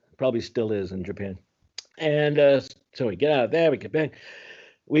big. Probably still is in Japan. And so we get out of there, we get back.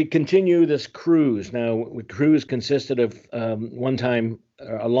 We continue this cruise. Now, the cruise consisted of one time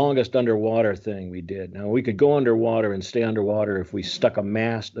our longest underwater thing we did. Now, we could go underwater and stay underwater if we stuck a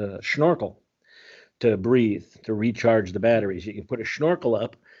mast, snorkel to breathe, to recharge the batteries. You can put a snorkel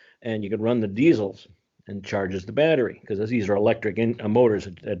up and you can run the diesels and charges the battery, because these are electric motors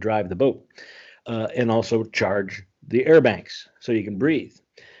that drive the boat, and also charge the air banks so you can breathe.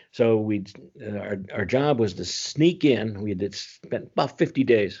 So our job was to sneak in. We had spent about 50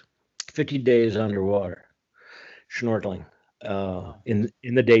 days underwater, snorkeling in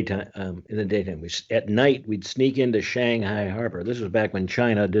the daytime. At night, we'd sneak into Shanghai Harbor. This was back when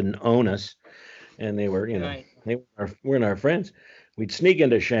China didn't own us, and they were, they weren't our friends. We'd sneak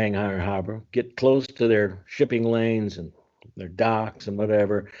into Shanghai Harbor, get close to their shipping lanes and their docks and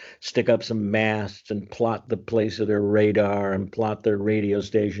whatever, stick up some masts and plot the place of their radar and plot their radio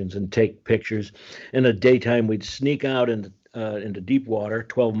stations and take pictures. In the daytime, we'd sneak out into deep water,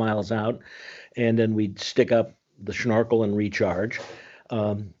 12 miles out, and then we'd stick up the snorkel and recharge.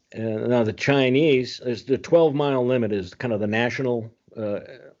 And now the Chinese, the 12-mile limit is kind of the national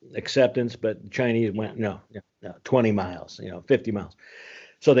acceptance, but the Chinese went, no, 20 miles, 50 miles.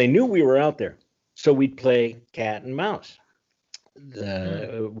 So they knew we were out there. So we'd play cat and mouse.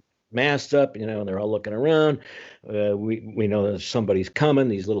 Masked up, and they're all looking around. We know that somebody's coming,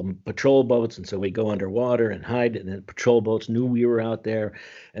 these little patrol boats, and so we go underwater and hide. And then patrol boats knew we were out there,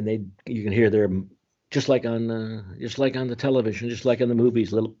 and you can hear their just like on the television, just like in the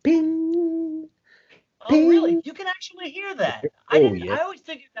movies, little ping. Oh, really? You can actually hear that. Yeah. I always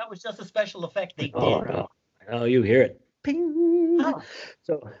figured that was just a special effect they did. Oh no, you hear it. Ping. Oh.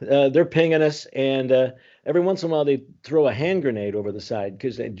 So they're pinging us, and every once in a while they throw a hand grenade over the side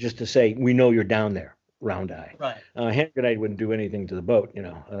just to say, we know you're down there, round eye. Right. A hand grenade wouldn't do anything to the boat,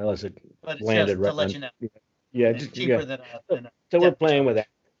 unless it landed just right to let you know. Yeah, It's cheaper than a so we're depth playing with that.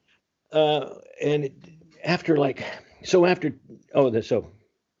 So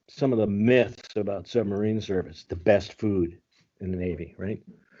some of the myths about submarine service, the best food in the Navy, right?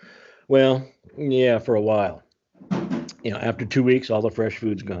 Well, yeah, for a while. After 2 weeks, all the fresh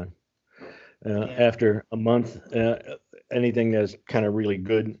food's gone. After a month, anything that's kind of really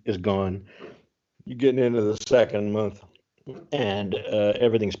good is gone. You're getting into the second month, and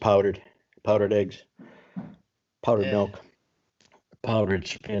everything's powdered eggs, powdered milk, powdered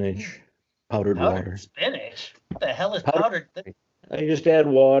spinach, powdered water. Spinach? What the hell is powdered? I just add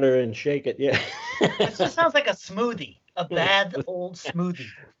water and shake it. Yeah. It just sounds like a smoothie, a bad old smoothie.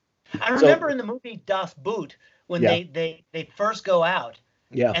 I remember in the movie Das Boot when they first go out.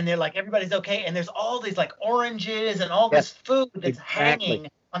 Yeah. And they're like, everybody's okay. And there's all these like oranges and all this food that's hanging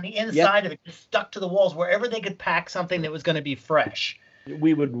on the inside of it, just stuck to the walls wherever they could pack something that was going to be fresh.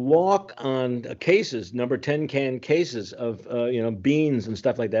 We would walk on cases, number 10 can cases of beans and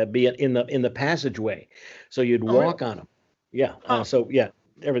stuff like that, be it in the passageway. So you'd walk on them. Yeah.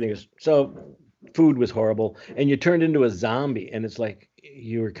 Everything is so. Food was horrible, and you turned into a zombie, and it's like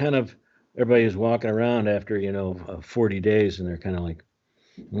you were everybody was walking around after 40 days, and they're kind of like,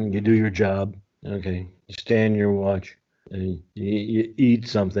 you do your job, okay, you stand your watch, and you eat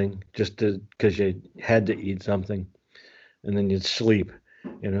something just because you had to eat something, and then you'd sleep,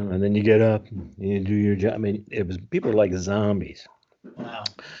 and then you get up and you do your job. I mean, people were like zombies. Wow.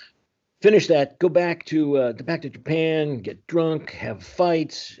 Finish that, go back to Japan, get drunk, have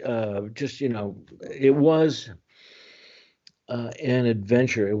fights. It was an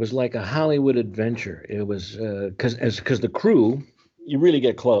adventure. It was like a Hollywood adventure. It was because the crew, you really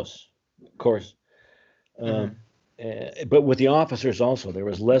get close, of course. But with the officers also, there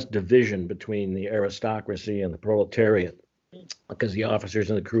was less division between the aristocracy and the proletariat, because the officers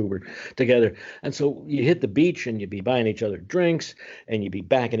and the crew were together. And so you hit the beach and you'd be buying each other drinks and you'd be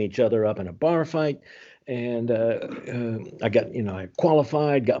backing each other up in a bar fight. And I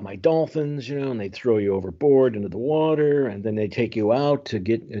qualified, got my dolphins, and they'd throw you overboard into the water, and then they take you out to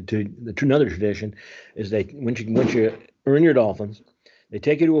get to another tradition is once you earn your dolphins, they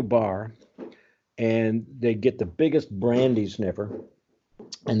take you to a bar and they get the biggest brandy sniffer,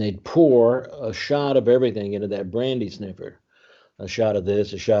 and they'd pour a shot of everything into that brandy sniffer. A shot of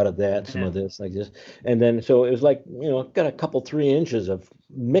this, a shot of that, some of this, like this. And then, so it was like, got a couple, 3 inches of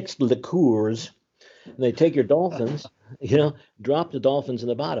mixed liqueurs. And they take your dolphins, drop the dolphins in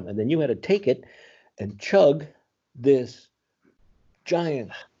the bottom. And then you had to take it and chug this giant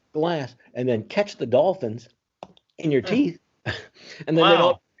glass and then catch the dolphins in your teeth. And then they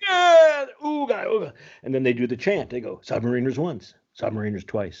go, yeah, ooga, ooga. And then they do the chant. They go, submariners once, submariners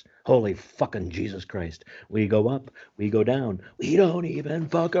twice. Holy fucking Jesus Christ. We go up, we go down. We don't even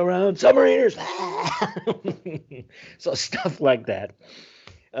fuck around. Submariners. So stuff like that.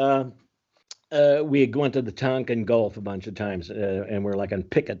 We went to the Tonkin Gulf a bunch of times, and we're like on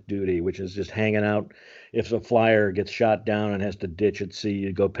picket duty, which is just hanging out. If a flyer gets shot down and has to ditch at sea,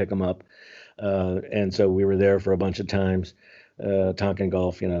 you go pick them up. And so we were there for a bunch of times. Tonkin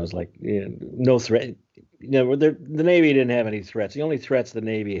Gulf, it was like no threat. The Navy didn't have any threats. The only threats the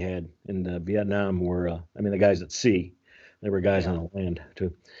Navy had in Vietnam were, the guys at sea. There were guys on the land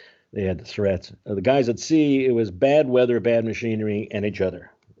too. They had the threats. The guys at sea, it was bad weather, bad machinery, and each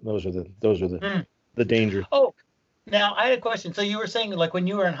other. Those are the dangers. Oh, now I had a question. So you were saying, like, when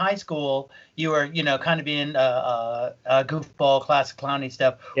you were in high school, you were, kind of being goofball, classic clowny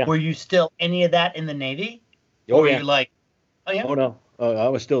stuff. Yeah. Were you still any of that in the Navy? Oh, or yeah. Were you like, oh yeah? Oh no. I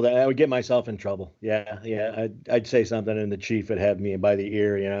was still there. I would get myself in trouble. Yeah. I'd say something, and the chief would have me by the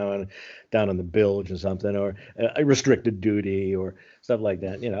ear, and down on the bilge or something, or a restricted duty or stuff like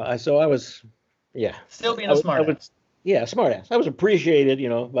that. So I was, still being a smart ass. Yeah, smart ass. I was appreciated,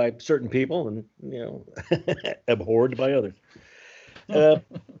 by certain people, and abhorred by others.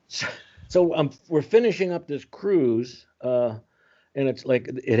 So we're finishing up this cruise, and it's like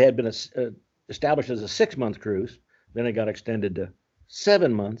it had been established as a 6-month cruise. Then it got extended to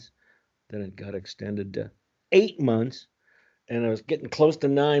 7 months. Then it got extended to 8 months. And it was getting close to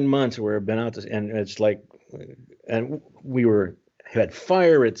 9 months where we've been out this, and it's like, and we had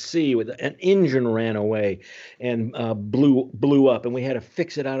fire at sea with an engine ran away and blew up, and we had to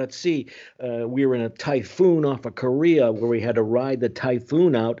fix it out at sea. We were in a typhoon off of Korea where we had to ride the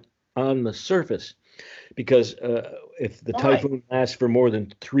typhoon out on the surface because if the typhoon lasts for more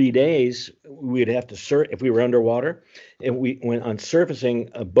than 3 days, we'd have to if we were underwater, and we went on surfacing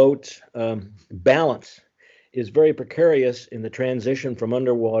a boat's balance is very precarious in the transition from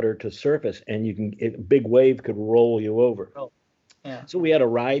underwater to surface, and a big wave could roll you over. Oh, yeah. So we had to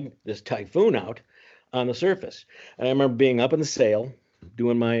ride this typhoon out on the surface. And I remember being up in the sail,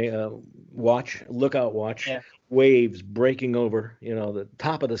 doing my lookout watch, waves breaking over, the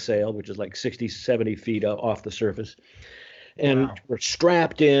top of the sail, which is like 60, 70 feet off the surface. And we're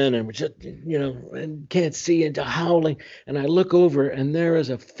strapped in, and we're just, and can't see into howling. And I look over, and there is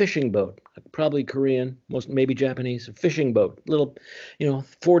a fishing boat, probably Korean, maybe Japanese, a fishing boat, little,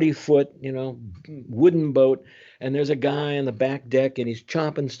 40-foot, wooden boat. And there's a guy on the back deck, and he's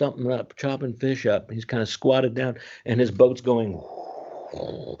chopping fish up. He's kind of squatted down, and his boat's going.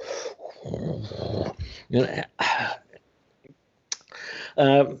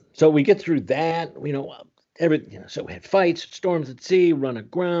 So we get through that, so we had fights, storms at sea, run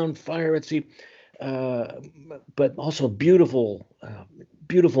aground, fire at sea, but also beautiful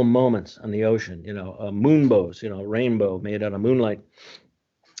moments on the ocean, moonbows, rainbow made out of moonlight,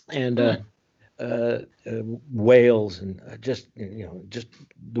 and whales, and just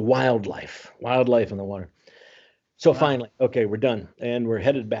the wildlife in the water. So finally, okay, we're done, and we're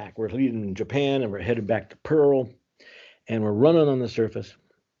headed back. We're leaving Japan, and we're headed back to Pearl, and we're running on the surface.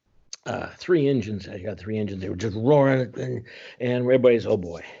 3 engines. I got 3 engines. They were just roaring, and everybody's, oh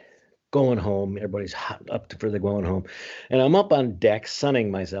boy, going home. Everybody's hot up for the going home, and I'm up on deck sunning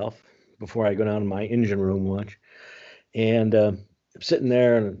myself before I go down to my engine room watch, and I'm sitting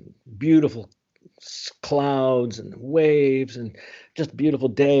there, and beautiful clouds and waves, and just a beautiful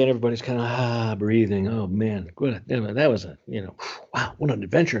day, and everybody's kind of breathing. Oh man, that was wow, what an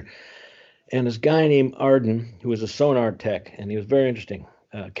adventure. And this guy named Arden, who was a sonar tech, and he was very interesting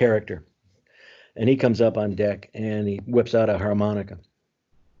character. And he comes up on deck, and he whips out a harmonica,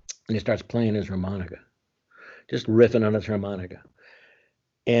 and he starts playing his harmonica, just riffing on his harmonica.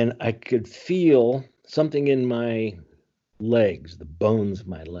 And I could feel something in my legs, the bones of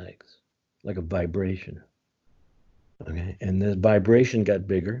my legs, like a vibration. Okay, and the vibration got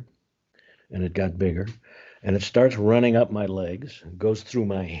bigger, and it got bigger, and it starts running up my legs, goes through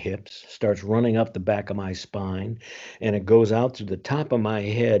my hips, starts running up the back of my spine, and it goes out through the top of my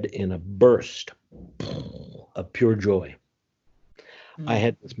head in a burst of pure joy. I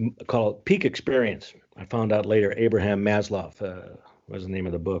had this called peak experience. I found out later Abraham Maslow, was the name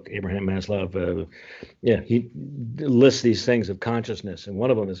of the book, Abraham Maslow. He lists these things of consciousness, and one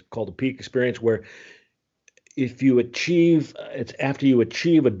of them is called the peak experience, where if you achieve, it's after you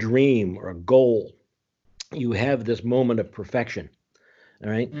achieve a dream or a goal, you have this moment of perfection. All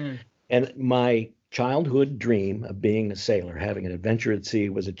right. And my childhood dream of being a sailor, having an adventure at sea,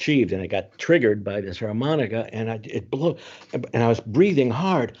 was achieved, and I got triggered by this harmonica, and it blew, and I was breathing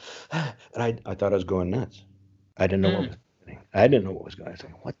hard, and I thought I was going nuts. I didn't know what was happening. I didn't know what was going on. I was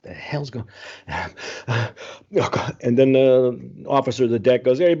like, what the hell's going on? And then the officer of the deck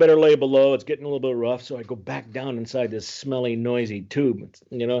goes, hey, you better lay below. It's getting a little bit rough. So I go back down inside this smelly, noisy tube,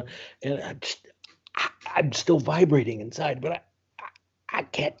 and I'm still vibrating inside, but I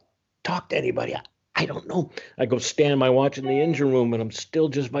can't talk to anybody. I don't know. I go stand my watch in the engine room, and I'm still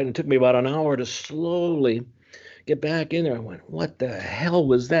just vibrating. It took me about an hour to slowly get back in there. I went, what the hell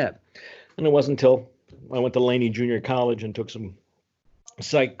was that? And it wasn't until I went to Laney Junior College and took some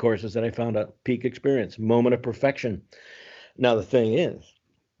psych courses that I found a peak experience, moment of perfection. Now, the thing is,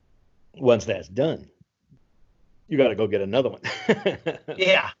 once that's done, you got to go get another one.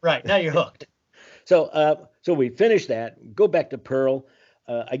 Yeah, right. Now you're hooked. So we finish that, go back to Pearl.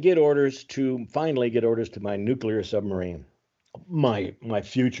 I finally get orders to my nuclear submarine, my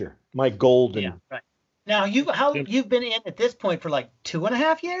future, my golden. Yeah, right. Now you've been in at this point for like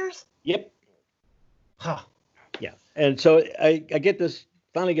 2.5 years? Yep. Huh. Yeah. And so I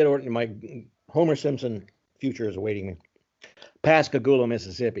finally get ordered. My Homer Simpson future is awaiting me. Pascagoula,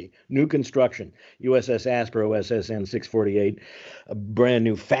 Mississippi, new construction, USS Aspro, SSN 648, a brand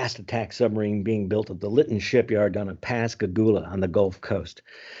new fast attack submarine being built at the Lytton shipyard down in Pascagoula on the Gulf Coast.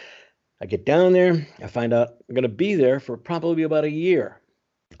 I get down there, I find out I'm going to be there for probably about a year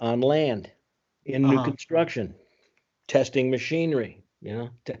on land in new construction, testing machinery,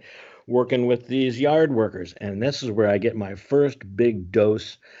 working with these yard workers. And this is where I get my first big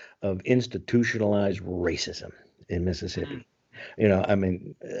dose of institutionalized racism in Mississippi. I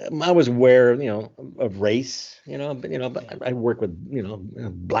mean, I was aware, of race, but I work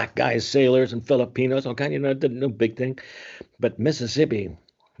with, black guys, sailors and Filipinos, all kind, no big thing. But Mississippi,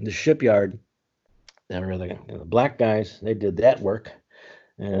 the shipyard, the black guys, they did that work,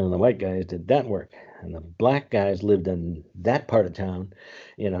 and the white guys did that work. And the black guys lived in that part of town,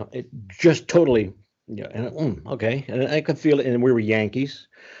 it just totally, okay. And I could feel it. And we were Yankees.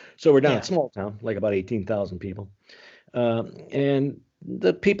 So we're down in a small town, like about 18,000 people. And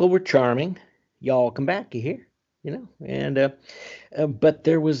the people were charming. Y'all come back, you hear? And but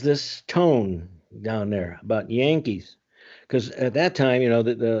there was this tone down there about Yankees, because at that time,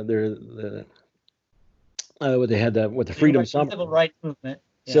 what they had with the Freedom Summer, civil rights movement.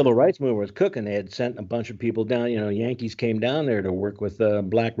 Civil rights movement was cooking. They had sent a bunch of people down. Yankees came down there to work with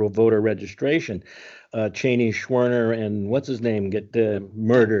black voter registration. Cheney, Schwerner, and what's his name get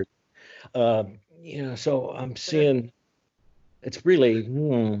murdered. So I'm seeing it's really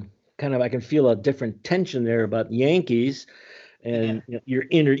kind of, I can feel a different tension there about Yankees, and you're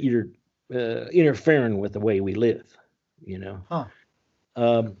interfering with the way we live.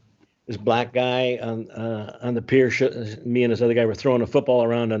 This black guy on the pier, me and this other guy were throwing a football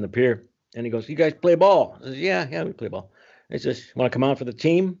around on the pier, and he goes, "You guys play ball?" I says, yeah, we play ball. He says, "Want to come out for the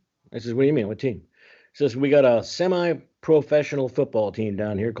team?" I says, "What do you mean, what team?" He says, "We got a semi-professional football team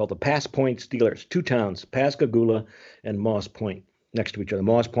down here called the Pass Point Steelers, 2 towns, Pascagoula and Moss Point, next to each other.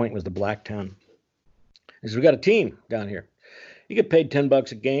 Moss Point was the black town." He says, "We got a team down here. You get paid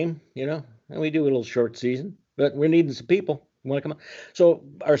 $10 a game, and we do a little short season, but we're needing some people. You want to come on?" So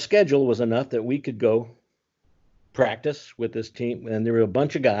our schedule was enough that we could go practice with this team. And there were a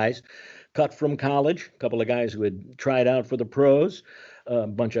bunch of guys cut from college, a couple of guys who had tried out for the pros, a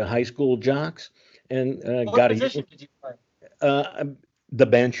bunch of high school jocks, and What position did you play? The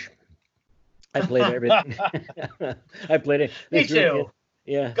bench. I played everything. I played it. Me too.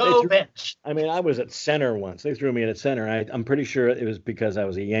 Yeah. Go bench. I mean, I was at center once. They threw me in at center. I'm pretty sure it was because I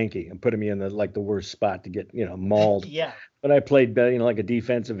was a Yankee and putting me in the worst spot to get, mauled. Yeah. But I played, like a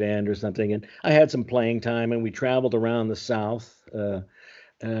defensive end or something. And I had some playing time, and we traveled around the South.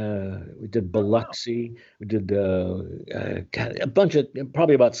 We did Biloxi. We did a bunch of,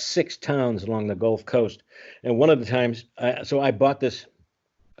 probably about 6 towns along the Gulf Coast. And one of the times, I bought this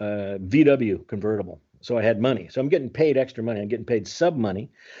VW convertible. So I had money. So I'm getting paid extra money. I'm getting paid sub money.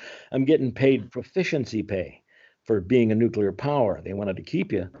 I'm getting paid proficiency pay for being a nuclear power. They wanted to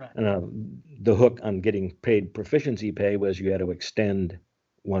keep you. Right. And the hook on getting paid proficiency pay was you had to extend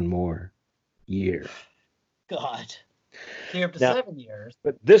 1 more year. God. You're up to 7 years.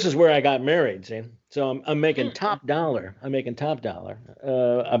 But this is where I got married, see? So I'm making top dollar. I'm making top dollar.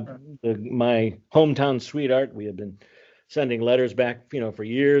 My hometown sweetheart, we had been sending letters back, for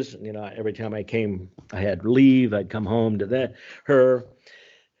years. Every time I came, I had leave. I'd come home to her.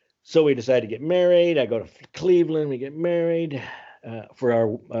 So we decided to get married. I go to Cleveland. We get married. For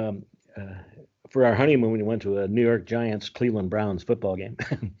our honeymoon, we went to a New York Giants Cleveland Browns football game.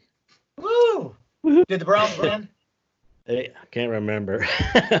 Woo! Did the Browns win? I can't remember.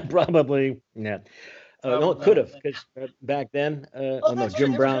 Probably not. No, it could have, because back then,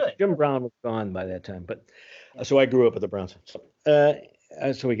 Jim Brown was gone by that time. But so I grew up with the Browns.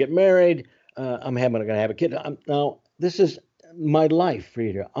 So we get married. I'm going to have a kid. Now this is my life,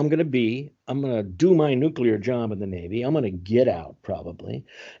 Frida. I'm going to do my nuclear job in the Navy. I'm going to get out probably,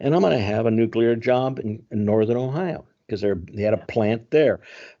 and I'm going to have a nuclear job in Northern Ohio, because they had a plant there,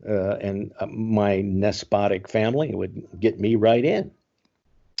 and my despotic family would get me right in.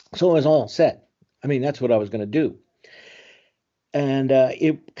 So it was all set. I mean, that's what I was going to do. And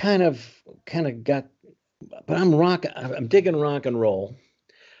it kind of got, but I'm digging rock and roll.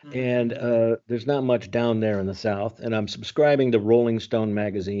 And there's not much down there in the South. And I'm subscribing to Rolling Stone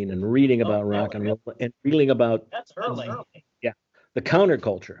magazine and reading about rock and roll and reading about. That's early. Yeah. The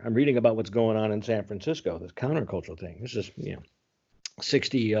counterculture. I'm reading about what's going on in San Francisco, this countercultural thing. This is,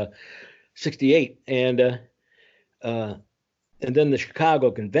 68. And then the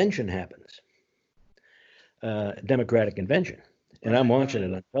Chicago convention happens. Democratic convention, and I'm watching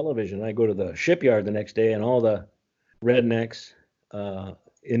it on television. I go to the shipyard the next day, and all the rednecks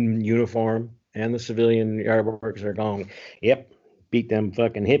in uniform and the civilian yard workers are going, "Yep, beat them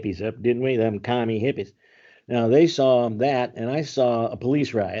fucking hippies up, didn't we? Them commie hippies." Now they saw that, and I saw a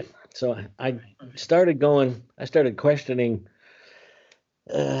police riot. So I started questioning.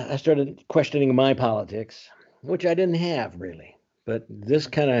 I started questioning my politics, which I didn't have really. But this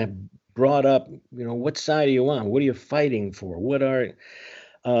kind of brought up, what side are you on? What are you fighting for?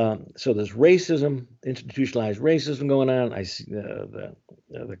 So there's racism, institutionalized racism going on. I see the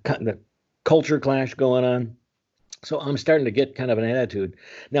culture clash going on. So I'm starting to get kind of an attitude.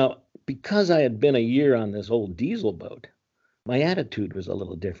 Now, because I had been a year on this old diesel boat, my attitude was a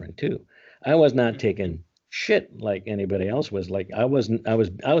little different too. I was not taking shit like anybody else was. Like I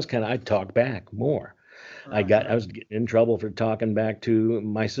talked back more. Right. I was getting in trouble for talking back to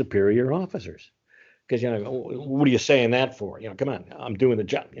my superior officers. Because, what are you saying that for? Come on, I'm doing the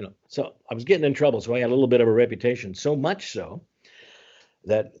job, So I was getting in trouble. So I had a little bit of a reputation, so much so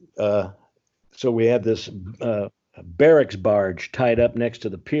that, so we had this barracks barge tied up next to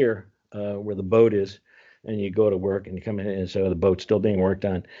the pier where the boat is. And you go to work and you come in, and so the boat's still being worked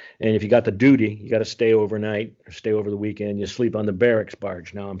on. And if you got the duty, you got to stay overnight or stay over the weekend. You sleep on the barracks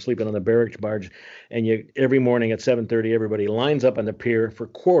barge. Now I'm sleeping on the barracks barge, and every morning at 7:30, everybody lines up on the pier for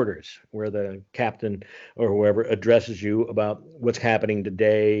quarters, where the captain or whoever addresses you about what's happening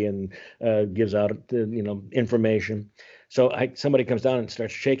today and gives out information. So somebody comes down and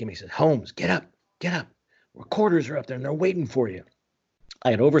starts shaking me. He says, "Holmes, get up, get up. Our quarters are up there, and they're waiting for you." I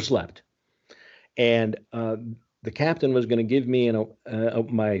had overslept. And the captain was going to give me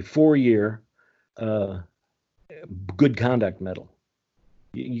my 4-year good conduct medal.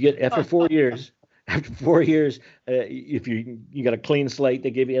 You get after 4 years. After 4 years, if you got a clean slate,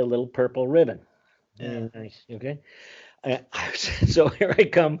 they give you a little purple ribbon. Yeah. Nice. Okay. So here I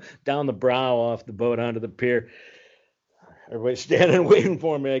come down the brow off the boat onto the pier. Everybody's standing waiting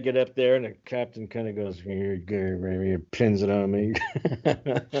for me. I get up there, and the captain kind of goes, "Here, pins it on me."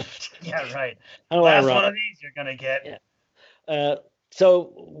 Yeah, right. How Last ironic. one of these you're gonna get. Yeah.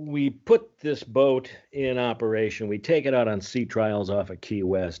 So we put this boat in operation. We take it out on sea trials off of Key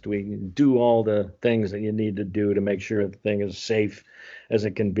West. We do all the things that you need to do to make sure the thing is safe as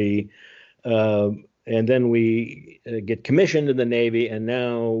it can be. And then we get commissioned in the Navy, and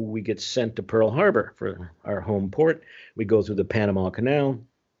now we get sent to Pearl Harbor for our home port. We go through the Panama Canal,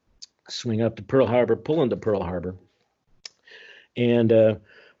 swing up to Pearl Harbor, pull into Pearl Harbor, and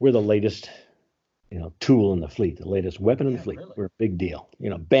we're the latest, tool in the fleet, the latest weapon in the fleet. Really? We're a big deal.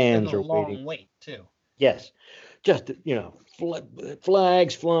 Bands are long waiting. wait too. Yes, just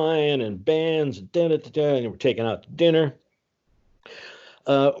flags flying and bands, and we're taken out to dinner.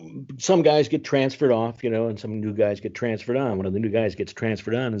 Some guys get transferred off, and some new guys get transferred on. One of the new guys gets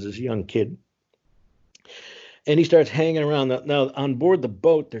transferred on is this young kid. And he starts hanging around. Now, on board the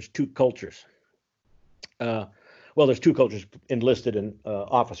boat, there's two cultures. There's two cultures, enlisted and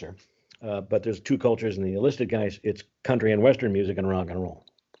officer. But there's two cultures in the enlisted guys. It's country and Western music and rock and roll.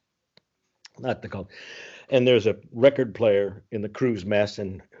 Not the culture. And there's a record player in the crew's mess,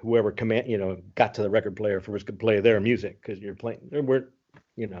 and whoever got to the record player first could play their music, because you're playing. Right.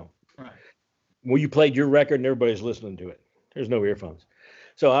 Well, you played your record and everybody's listening to it. There's no earphones.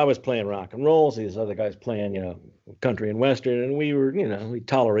 So I was playing rock and roll. So these other guys playing, country and Western, and we were, we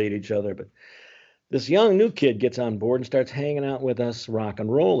tolerate each other. But this young new kid gets on board and starts hanging out with us rock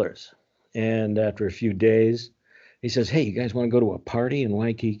and rollers. And after a few days, he says, "Hey, you guys want to go to a party in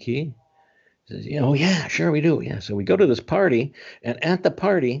Waikiki?" He says, "Yeah, sure we do." Yeah. So we go to this party, and at the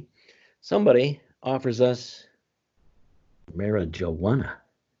party, somebody offers us marijuana.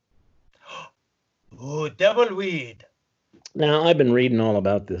 Ooh, devil weed. Now, I've been reading all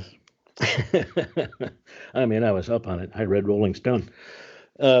about this. I mean, I was up on it. I read Rolling Stone.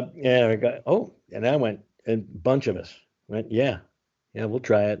 And I went, and a bunch of us went, yeah, we'll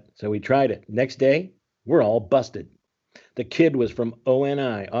try it. So we tried it. Next day, we're all busted. The kid was from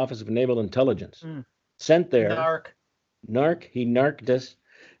ONI, Office of Naval Intelligence, sent there. Narc. He narked us.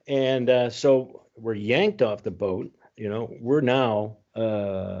 And so we're yanked off the boat. We're now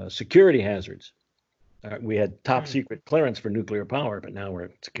security hazards. We had top secret clearance for nuclear power, but now we're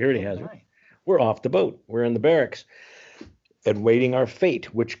security hazard. Right. We're off the boat. We're in the barracks and waiting our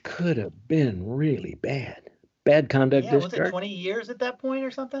fate, which could have been really bad. Bad conduct discharge. Was it 20 years at that point or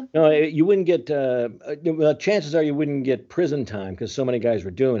something? No, you wouldn't get, chances are you wouldn't get prison time because so many guys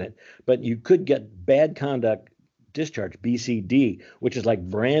were doing it. But you could get bad conduct discharge, BCD, which is like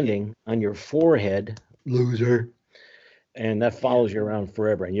branding on your forehead, loser. And that follows you around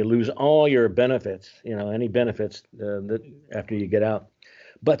forever. And you lose all your benefits, any benefits that after you get out.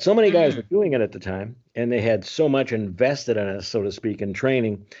 But so many guys were doing it at the time, and they had so much invested in us, so to speak, in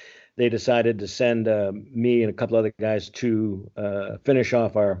training, they decided to send me and a couple other guys to finish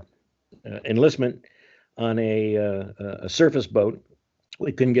off our enlistment on a surface boat.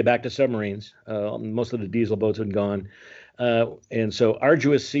 We couldn't get back to submarines. Most of the diesel boats had gone. And so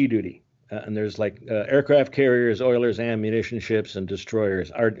arduous sea duty. and there's like aircraft carriers, oilers, ammunition ships, and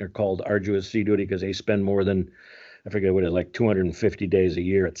destroyers are called arduous sea duty because they spend more than, I forget what it is, like 250 days a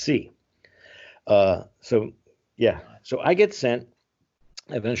year at sea. So I get sent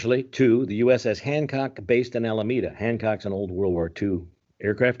eventually to the USS Hancock, based in Alameda. Hancock's an old World War II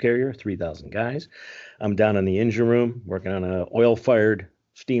aircraft carrier, 3,000 guys. I'm down in the engine room working on an oil-fired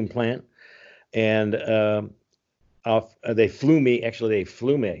steam plant, and they flew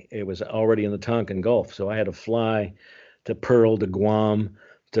me. It was already in the Tonkin Gulf, so I had to fly to Pearl, to Guam,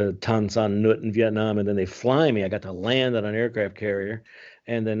 to Tan Son Nhut in Vietnam, and then they fly me. I got to land on an aircraft carrier,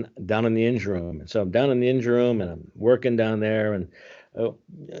 and then down in the engine room. And so I'm down in the engine room, and I'm working down there, and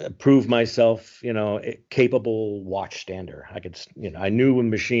prove myself, a capable watchstander. I could, I knew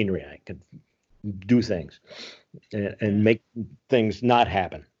machinery. I could do things and make things not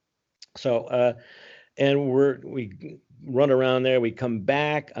happen. So, and we run around there. We come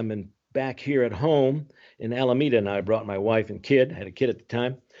back. I'm back here at home in Alameda, and I brought my wife and kid. I had a kid at the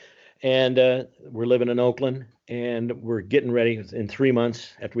time, and we're living in Oakland, and we're getting ready. In 3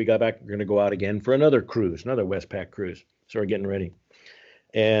 months after we got back, we're going to go out again for another cruise, another Westpac cruise. So we're getting ready,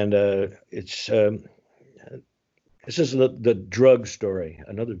 and it's this is the drug story,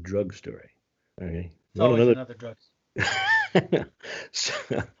 another drug story. Okay, it's always another drug. So,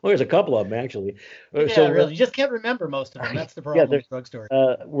 well, there's a couple of them actually. Yeah, so really, you just can't remember most of them. That's the problem with drug story.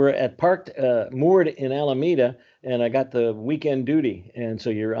 We're moored in Alameda, and I got the weekend duty, and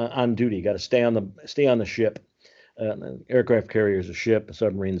so you're on duty. You got to stay on the ship. Aircraft carrier is a ship, a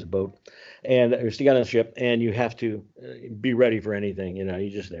submarine is a boat, and you're still on the ship, and you have to be ready for anything. You're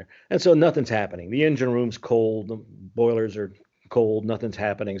just there, and so nothing's happening. The engine room's cold, the boilers are cold, nothing's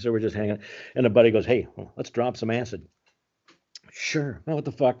happening. So we're just hanging, and a buddy goes, "Hey, let's drop some acid." Sure. Well, what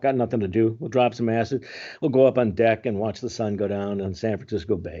the fuck? Got nothing to do. We'll drop some acid. We'll go up on deck and watch the sun go down on San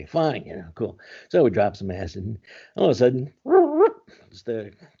Francisco Bay. Fine, cool. So we drop some acid. And all of a sudden,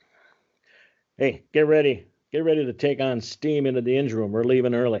 hey, get ready. Get ready to take on steam into the engine room. We're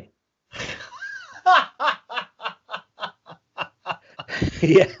leaving early.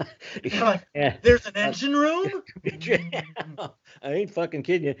 Yeah. There's an engine room? I ain't fucking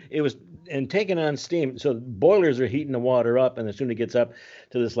kidding you. It was, and taking on steam. So boilers are heating the water up, and as soon as it gets up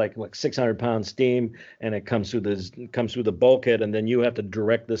to this like 600-pound steam, and it comes through the bulkhead, and then you have to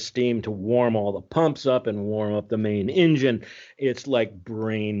direct the steam to warm all the pumps up and warm up the main engine. It's like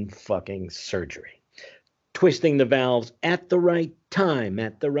brain fucking surgery. Twisting the valves at the right time,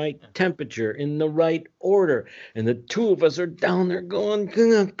 at the right temperature, in the right order. And the two of us are down there going,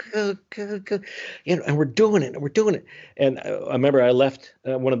 and we're doing it. And I remember I left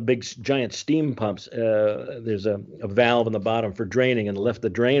one of the big giant steam pumps. There's a valve in the bottom for draining, and left the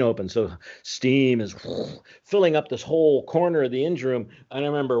drain open. So steam is filling up this whole corner of the engine room. And I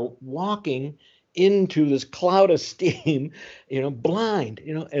remember walking into this cloud of steam, blind,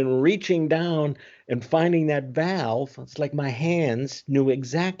 and reaching down and finding that valve. It's like my hands knew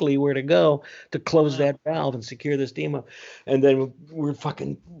exactly where to go to close that valve and secure the steam up. And then we're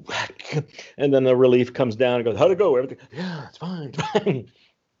fucking, and then the relief comes down and goes, how'd it go? Everything, yeah, it's fine.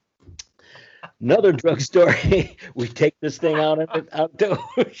 Another drug story. We take this thing out to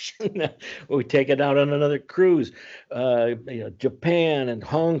ocean. We take it out on another cruise. Japan and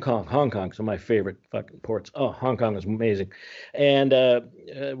Hong Kong. Hong Kong's one of my favorite fucking ports. Oh, Hong Kong is amazing. And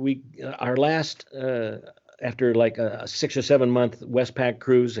our last after like a 6 or 7 month Westpac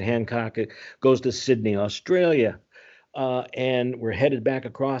cruise, Hancock, it goes to Sydney, Australia, and we're headed back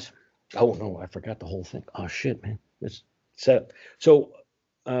across. Oh no, I forgot the whole thing. Oh shit, man. So.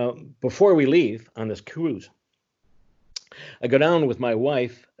 Before we leave on this cruise, I go down with my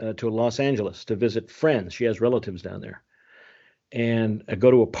wife to Los Angeles to visit friends. She has relatives down there. And I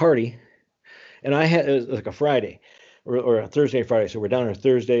go to a party, and it was like a Friday or a Thursday, Friday. So we're down on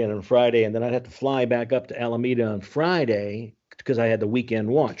Thursday and on Friday, and then I'd have to fly back up to Alameda on Friday because I had the weekend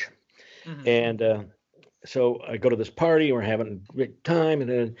watch. Mm-hmm. And so I go to this party, we're having a great time, and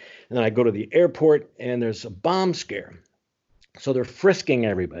then I go to the airport, and there's a bomb scare. So they're frisking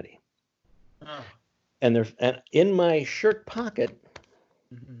everybody. Oh. And in my shirt pocket,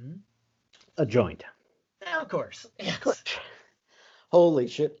 a joint. Yeah, of course. Yes. Holy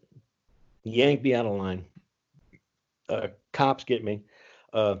shit. Yank me out of line. Cops get me.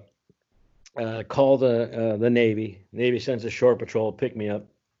 Call the Navy. Navy sends a shore patrol, pick me up.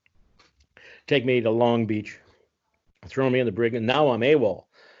 Take me to Long Beach. Throw me in the brig. And now I'm AWOL.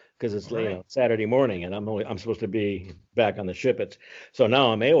 Because it's Saturday morning, and I'm supposed to be back on the ship. So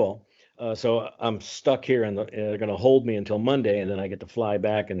now I'm AWOL. So I'm stuck here, and they're going to hold me until Monday, and then I get to fly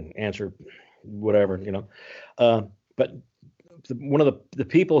back and answer whatever, But one of the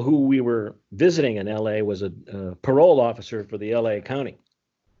people who we were visiting in L.A. was a parole officer for the L.A. County.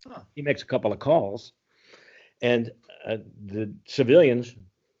 Huh. He makes a couple of calls, and the civilians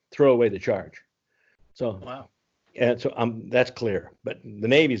throw away the charge. So, wow. And so that's clear. But the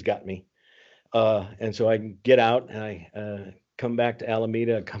Navy's got me, and so I get out and I come back to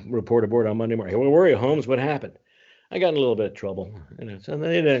Alameda, report aboard on Monday morning. Hey, where were you, Holmes? What happened? I got in a little bit of trouble. So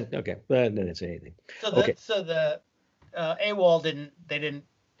they didn't. Okay, they didn't say anything. So the AWOL didn't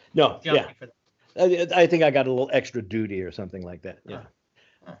No, jump yeah. you for that. I think I got a little extra duty or something like that. Yeah.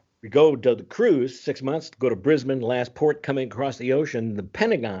 Huh. We go to the cruise 6 months, go to Brisbane, last port coming across the ocean, the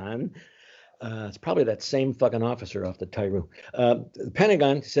Pentagon. It's probably that same fucking officer off the Tyroo. The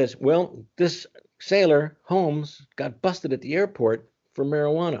Pentagon says, well, this sailor, Holmes, got busted at the airport for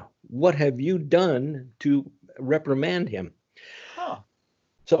marijuana. What have you done to reprimand him? Huh.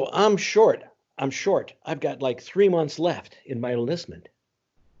 So I'm short. I've got like 3 months left in my enlistment.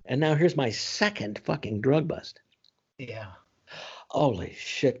 And now here's my second fucking drug bust. Yeah. Holy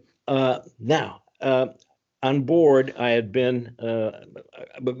shit. Now, on board, I had been a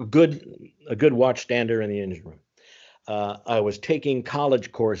good watchstander in the engine room. I was taking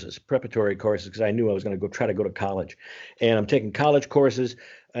college courses, preparatory courses, because I knew I was going to try to go to college. And I'm taking college courses,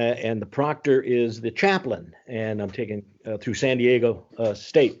 and the proctor is the chaplain, and I'm taking through San Diego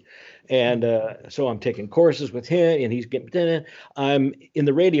State. And so I'm taking courses with him, and he's getting. I'm in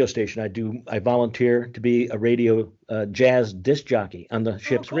the radio station. I volunteer to be a radio jazz disc jockey on the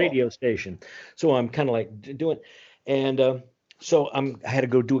ship's radio station. So I'm kind of like doing, and so I had to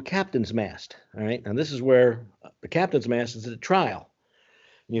go do a captain's mast. All right, and this is where the captain's mast is at a trial.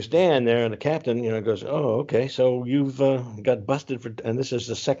 And you stand there, and the captain, goes, "Oh, okay, so you've got busted for," and this is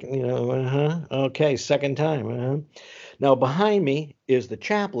the second, okay, second time. Now, behind me is the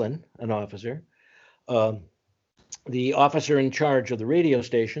chaplain, an officer, the officer in charge of the radio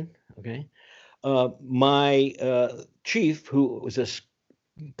station, okay, my chief, who was a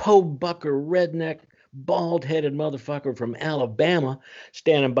po-bucker, redneck, bald-headed motherfucker from Alabama,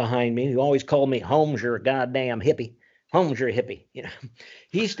 standing behind me, who always called me, Holmes, you're a goddamn hippie. Holmes, you're a hippie.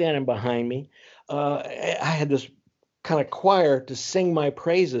 He's standing behind me. I had this kind of choir to sing my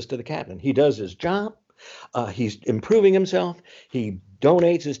praises to the captain. He does his job. He's improving himself. He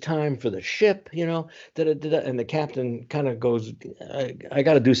donates his time for the ship, and the captain kind of goes, I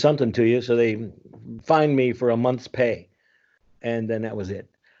got to do something to you. So they fined me for a month's pay. And then that was it.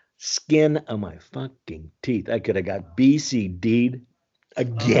 Skin of my fucking teeth. I could have got BCD'd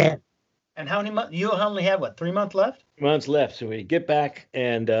again. And how many months? You only have, 3 months left? 3 months left. So we get back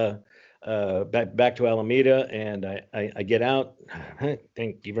and back to Alameda, and I get out.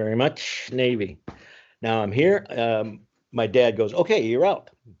 Thank you very much, Navy. Now I'm here. My dad goes, okay, you're out.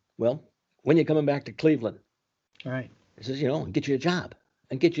 Well, when you coming back to Cleveland? All right. He says, get you a job.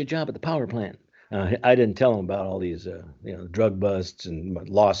 And get you a job at the power plant. I didn't tell him about all these, drug busts and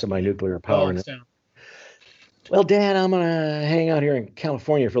loss of my nuclear power. Well, Dad, I'm going to hang out here in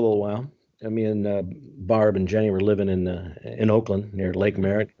California for a little while. Me and Barb and Jenny were living in Oakland near Lake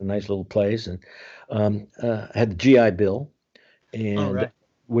Merritt, a nice little place. And I had the GI Bill, and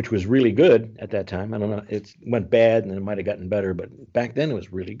which was really good at that time. I don't know. It went bad, and it might have gotten better, but back then it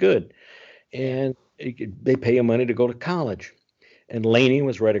was really good. And they pay you money to go to college. And Laney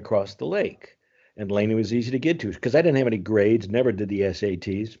was right across the lake. And Laney was easy to get to because I didn't have any grades, never did the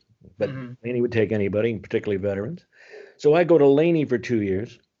SATs. But Laney would take anybody, particularly veterans. So I go to Laney for 2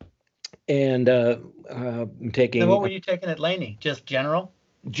 years. And I'm taking. And what were you taking at Laney? Just general?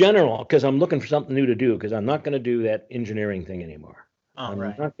 General, because I'm looking for something new to do, because I'm not going to do that engineering thing anymore. I'm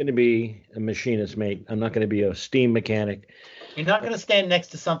not going to be a machinist, mate. I'm not going to be a steam mechanic. You're not going to stand next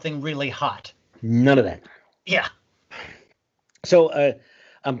to something really hot. None of that. Yeah. So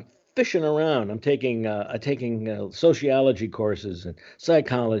I'm fishing around. I'm taking sociology courses and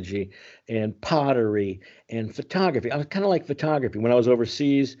psychology and pottery and photography. I was kind of like photography. When I was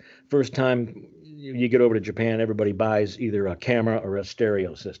overseas, first time you get over to Japan, everybody buys either a camera or a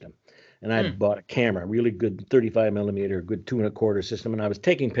stereo system. And I bought a camera, really good 35 millimeter, good 2 1/4 system, and I was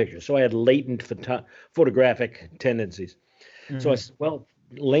taking pictures. So I had latent photographic tendencies. So I said, well,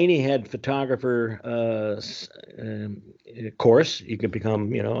 Laney had photographer course. You can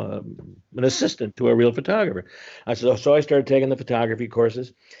become, an assistant to a real photographer. So I started taking the photography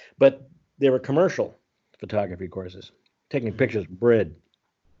courses, but they were commercial photography courses, taking pictures of bread,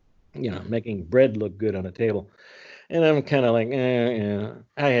 making bread look good on a table. And I'm kind of like,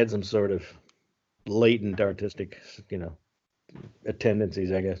 I had some sort of latent artistic,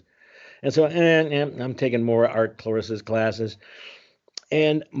 tendencies, I guess. And so I'm taking more art classes.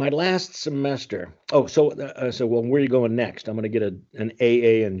 And my last semester. Oh, so well, where are you going next? I'm going to get an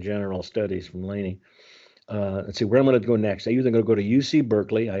AA in General Studies from Laney. Let's see where I'm going to go next. I'm either going to go to UC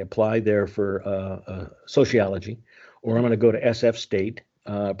Berkeley. I applied there for sociology, or I'm going to go to SF State.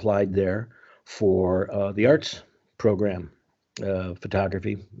 Applied there for the arts program,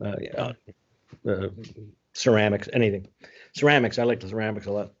 photography, ceramics, anything. Ceramics. I like the ceramics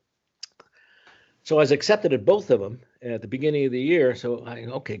a lot. So I was accepted at both of them at the beginning of the year. So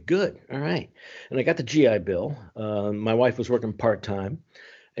okay, good. All right. And I got the GI Bill. My wife was working part-time,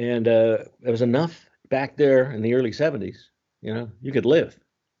 and there was enough back there in the early 70s. You could live.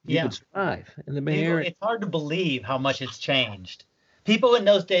 You could survive in the Bay Area. It's hard to believe how much it's changed. People in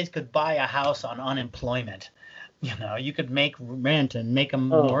those days could buy a house on unemployment. You could make rent and make a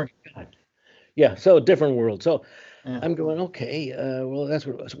mortgage. Yeah, so different world. So I'm going, okay, well, that's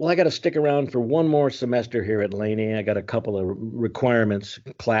what it was. Well, I got to stick around for one more semester here at Laney. I got a couple of requirements,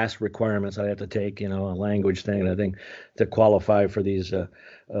 class requirements I have to take, a language thing, I think, to qualify for these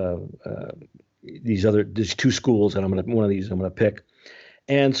two schools, and one of these I'm going to pick.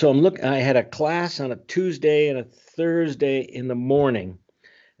 And so I had a class on a Tuesday and a Thursday in the morning,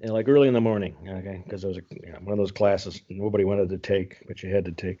 like early in the morning, okay, because it was one of those classes nobody wanted to take, but you had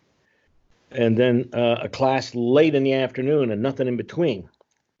to take. And then a class late in the afternoon and nothing in between.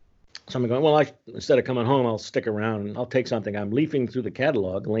 So I'm going, well, instead of coming home, I'll stick around and I'll take something. I'm leafing through the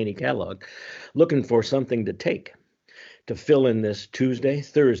catalog, Laney catalog, looking for something to take, to fill in this Tuesday,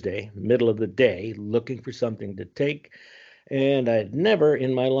 Thursday, middle of the day, looking for something to take. And I'd never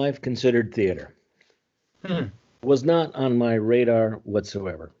in my life considered theater. Was not on my radar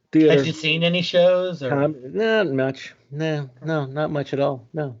whatsoever. Theater. Had you seen any shows? Or? Not much. No, not much at all.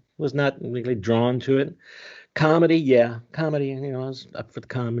 No. Was not really drawn to it. Comedy, I was up for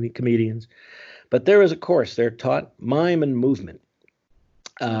the comedians. But there is a course there taught mime and movement.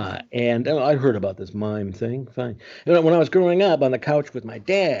 And I heard about this mime thing. Fine. When I was growing up on the couch with my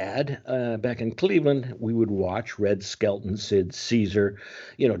dad back in Cleveland, we would watch Red Skelton, Sid Caesar,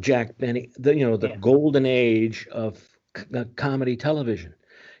 Jack Benny, the golden age of comedy television.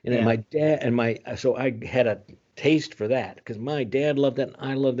 My dad and so I had a taste for that because my dad loved that and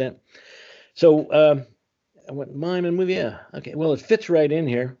I loved that. So I went mime and movie. Yeah, okay. Well, it fits right in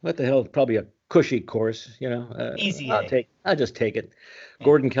here. What the hell? It's probably a cushy course, Easy. I'll just take it.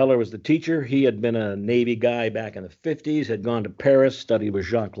 Gordon Keller was the teacher. He had been a Navy guy back in the 50s, had gone to Paris, studied with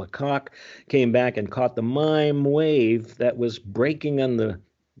Jacques Lecoq, came back and caught the mime wave that was breaking on the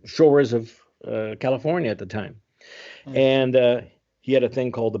shores of California at the time. And he had a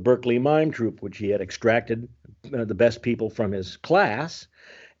thing called the Berkeley Mime Troupe, which he had extracted the best people from his class,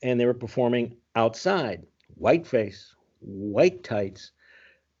 and they were performing outside. White face, white tights,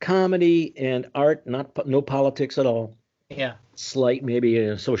 comedy and art, no politics at all. Yeah. Slight,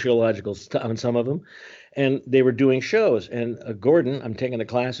 maybe sociological on some of them. And they were doing shows. And Gordon, I'm taking a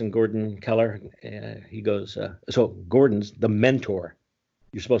class, and Gordon Keller, he goes, so Gordon's the mentor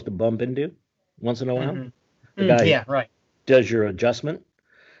you're supposed to bump into once in a while. The guy does your adjustment.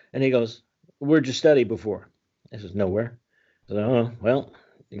 And he goes, where'd you study before? I says, nowhere. I said, oh, well,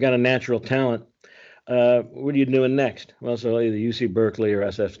 you got a natural talent. What are you doing next? Well, so either UC Berkeley or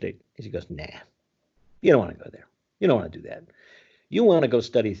SF State. He goes, nah, you don't want to go there. You don't want to do that. You want to go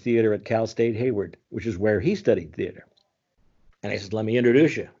study theater at Cal State Hayward, which is where he studied theater. And I said, let me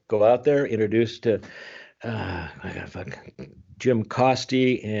introduce you. Go out there, introduce to Jim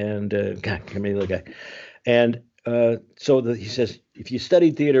Costi and God, I mean, the guy. And he says, if you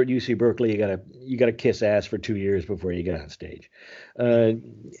studied theater at UC Berkeley, you gotta kiss ass for 2 years before you get on stage.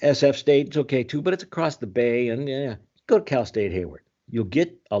 SF State, it's okay too, but it's across the bay, and go to Cal State Hayward. You'll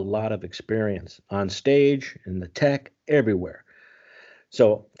get a lot of experience on stage, in the tech, everywhere.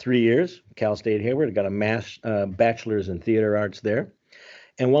 So 3 years, Cal State Hayward. I got a bachelor's in theater arts there.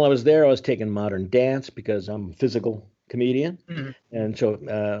 And while I was there, I was taking modern dance because I'm a physical comedian. And so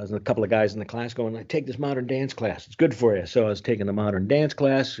I was a couple of guys in the class going, take this modern dance class. It's good for you. So I was taking the modern dance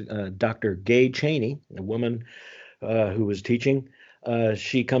class. Dr. Gay Cheney, a woman who was teaching,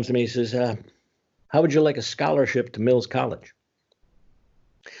 she comes to me and says, how would you like a scholarship to Mills College?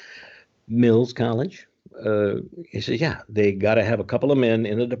 Mills College? He said, yeah, they got to have a couple of men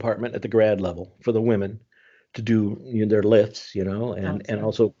in the department at the grad level for the women to do their lifts, and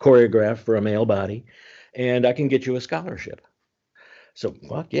also choreograph for a male body. And I can get you a scholarship. So,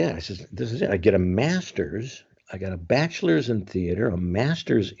 fuck yeah. I says, this is it. I get a master's. I got a bachelor's in theater, a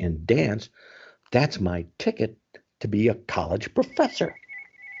master's in dance. That's my ticket to be a college professor.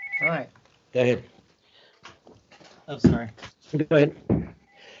 All right. Go ahead. Oh, sorry. Go ahead.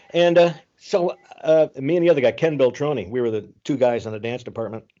 And So me and the other guy, Ken Beltroni, we were the two guys on the dance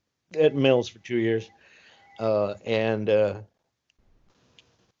department at Mills for 2 years. And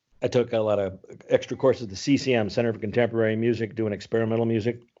I took a lot of extra courses at the CCM, Center for Contemporary Music, doing experimental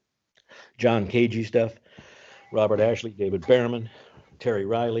music, John Cagey stuff, Robert Ashley, David Behrman, Terry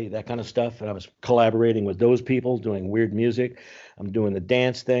Riley, that kind of stuff. And I was collaborating with those people, doing weird music. I'm doing the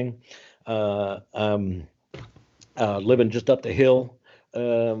dance thing. I'm living just up the hill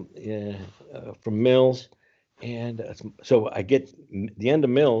from Mills. And so I get the end of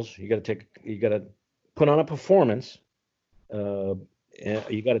Mills, you got to put on a performance.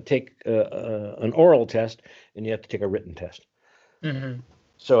 You got to take an oral test, and you have to take a written test. Mm-hmm.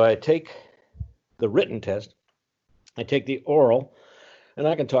 So I take the written test, I take the oral, and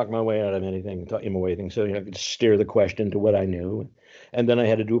I can talk my way out of anything, talk my way things. So I could steer the question to what I knew, and then I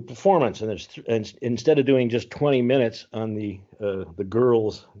had to do a performance. And instead of doing just 20 minutes on the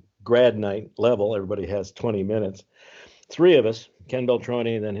girls' grad night level, everybody has 20 minutes. Three of us, Ken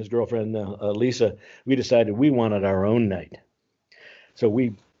Beltroni and then his girlfriend Lisa, we decided we wanted our own night. So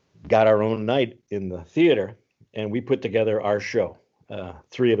we got our own night in the theater, and we put together our show.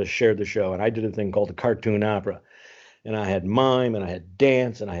 Three of us shared the show, and I did a thing called the cartoon opera. And I had mime, and I had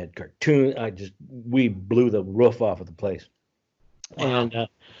dance, and I had cartoon. We blew the roof off of the place. Wow. And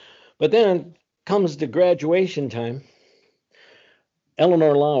but then comes the graduation time.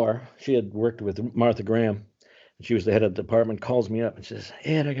 Eleanor Lauer, she had worked with Martha Graham. She was the head of the department, calls me up and says,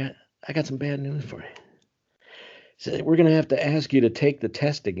 Ed, I got some bad news for you. She said, we're going to have to ask you to take the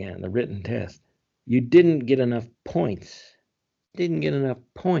test again, the written test. You didn't get enough points. Didn't get enough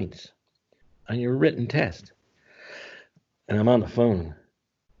points on your written test. And I'm on the phone.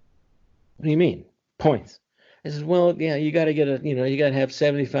 What do you mean? Points. I says, well, yeah, you got to get you got to have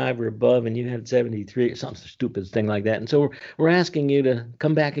 75 or above, and you had 73 or some stupid thing like that. And so we're asking you to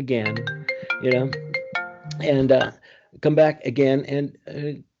come back again, and come back again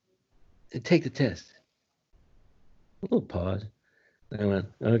and take the test. A little pause. I went,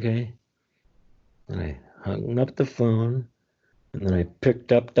 okay. And I hung up the phone, and then I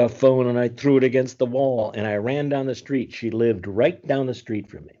picked up the phone and I threw it against the wall, and I ran down the street. She lived right down the street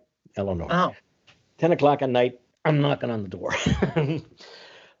from me, Eleanor. Oh. 10 o'clock at night, I'm knocking on the door. I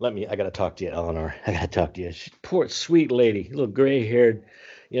got to talk to you, Eleanor. I got to talk to you. Poor, sweet lady, little gray-haired,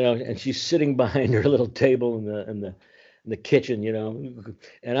 and she's sitting behind her little table in the kitchen,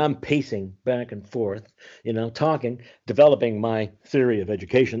 and I'm pacing back and forth, talking, developing my theory of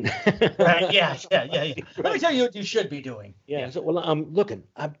education. Right, yeah. Let me tell you what you should be doing. Yeah. So, well, I'm looking.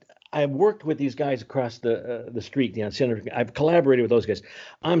 I've worked with these guys across the street. I've collaborated with those guys.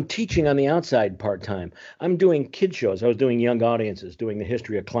 I'm teaching on the outside part-time. I'm doing kid shows. I was doing young audiences, doing the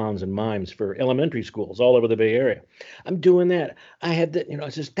history of clowns and mimes for elementary schools all over the Bay Area. I'm doing that. I had I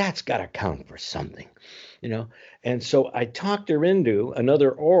says, that's got to count for something, And so I talked her into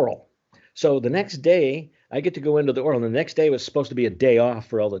another oral. So the next day, I get to go into the oral. And the next day was supposed to be a day off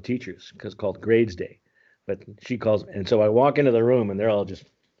for all the teachers, because it's called Grades Day. But she calls, and so I walk into the room, and they're all just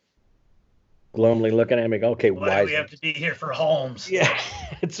glumly looking at me. Okay, why do we have to be here for Holmes? Yeah.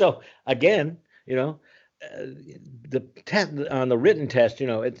 And so again, the test on the written test,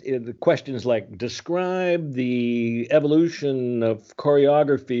 the questions like describe the evolution of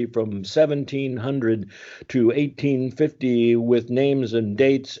choreography from 1700 to 1850 with names and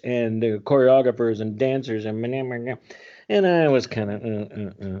dates and choreographers and dancers and I was kind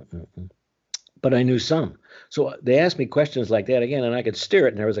of but I knew some. So they asked me questions like that again, and I could steer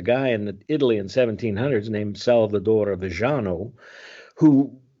it. And there was a guy in Italy in 1700s named Salvador Viggiano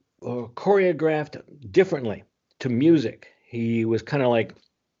who choreographed differently to music. He was kind of like,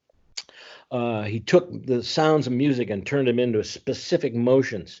 he took the sounds of music and turned them into specific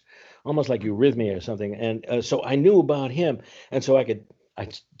motions, almost like eurythmia or something. And so I knew about him. And so I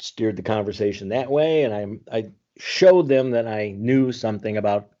steered the conversation that way. And I showed them that I knew something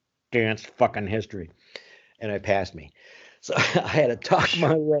about dance fucking history, and I passed me. So I had to talk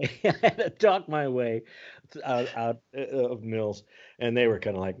my way. Out of Mills, and they were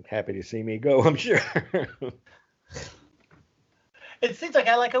kind of like happy to see me go, I'm sure. It seems like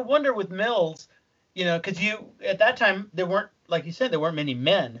I wonder with Mills, because at that time there weren't, like you said, there weren't many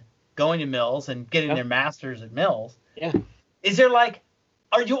men going to Mills and getting their masters at Mills. Yeah. Is there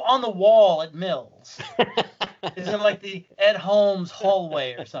are you on the wall at Mills? Is it like the Ed Holmes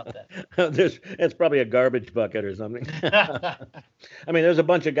hallway or something? It's probably a garbage bucket or something. I mean, there's a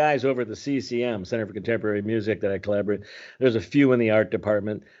bunch of guys over at the CCM, Center for Contemporary Music, that I collaborate. There's a few in the art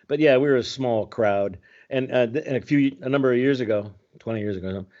department. But yeah, we were a small crowd. And a number of years ago, 20 years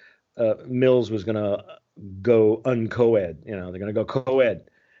ago, Mills was going to go unco-ed. They're going to go co-ed.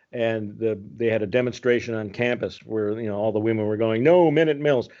 and they had a demonstration on campus where all the women were going, "No, men at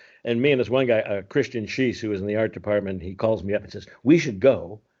mills." And me and this one guy, Christian Schiess, who was in the art department, he calls me up and says, "We should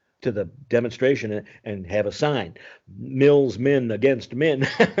go to the demonstration and have a sign, mills men against men."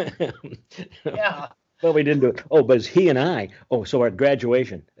 Yeah. Well, we didn't do it. Oh, but it's he and I. Oh, so our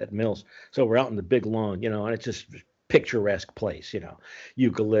graduation at Mills. So we're out in the big lawn, and it's just picturesque place,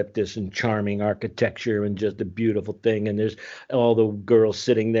 eucalyptus and charming architecture and just a beautiful thing. And there's all the girls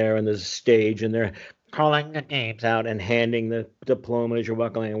sitting there on the stage and they're calling the names out and handing the diploma as you're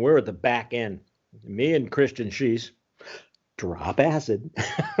walking in. And we're at the back end. Me and Christian Schiess drop acid.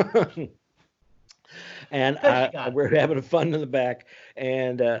 And we're having fun in the back.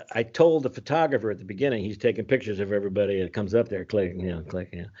 And I told the photographer at the beginning, he's taking pictures of everybody. It comes up there, click.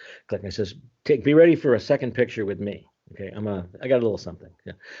 I says, be ready for a second picture with me. Okay, I got a little something.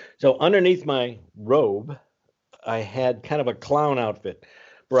 Yeah. So underneath my robe, I had kind of a clown outfit,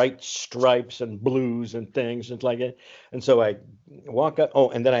 bright stripes and blues and things and like it. And so I walk up. Oh,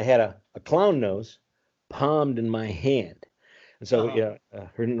 and then I had a clown nose palmed in my hand. And so,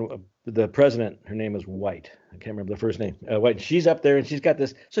 the president, her name is White. I can't remember the first name. White. She's up there and she's got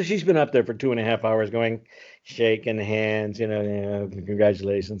this. So she's been up there for 2.5 hours going, shaking hands,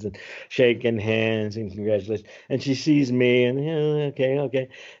 congratulations, and shaking hands and congratulations. And she sees me and, okay.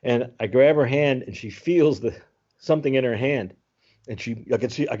 And I grab her hand and she feels something in her hand. And I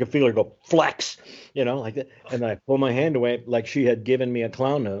could feel her go flex, like that. And I pull my hand away like she had given me a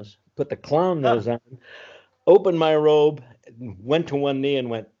clown nose, put the clown nose on, opened my robe, went to one knee and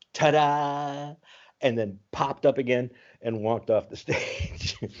went, ta-da, and then popped up again and walked off the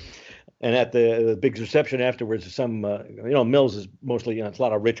stage. And at the big reception afterwards, Mills is mostly, it's a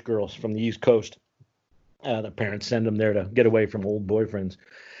lot of rich girls from the East Coast. The parents send them there to get away from old boyfriends,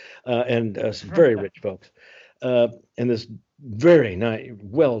 and some very rich folks. And this very nice,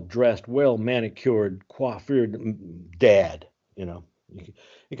 well-dressed, well-manicured, coiffured dad,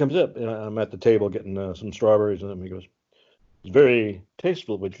 he comes up, I'm at the table getting some strawberries, and then he goes, "It's very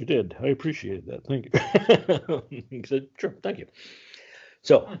tasteful what you did. I appreciate that. Thank you." He said, "Sure, thank you."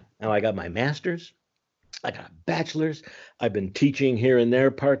 So now I got my master's. I got a bachelor's. I've been teaching here and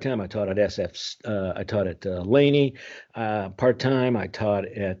there part-time. I taught at I taught at Laney part-time. I taught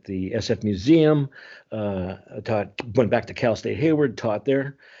at the SF Museum. Went back to State Hayward, taught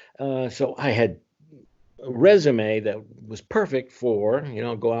there. So I had a resume that was perfect for,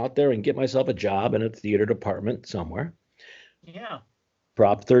 go out there and get myself a job in a theater department somewhere. Yeah.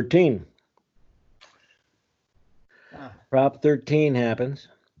 Prop 13. Prop 13 happens,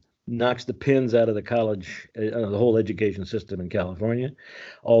 knocks the pins out of the college, the whole education system in California.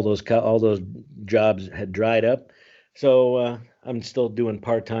 All those jobs had dried up. So I'm still doing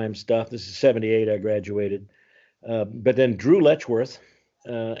part-time stuff. This is 78. I graduated. But then Andrew Letchworth,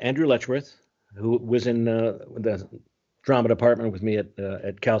 who was in the drama department with me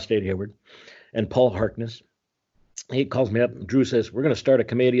at Cal State Hayward, and Paul Harkness. He calls me up. And Drew says, "We're going to start a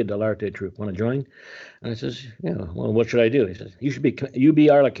Commedia dell'arte troupe. Want to join?" And I says, "Yeah, well, what should I do?" He says, "You be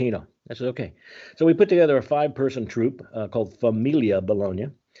Arlecchino." I said, "Okay." So we put together a 5-person troupe called Familia Bologna.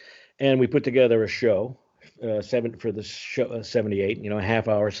 And we put together a show, for the show, 78, a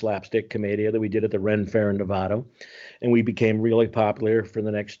half-hour slapstick commedia that we did at the Ren Fair in Novato. And we became really popular for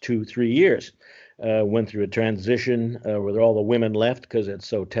the next 2-3 years. Went through a transition where all the women left because it's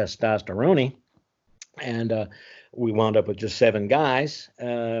so testosterone-y. And we wound up with just 7 guys.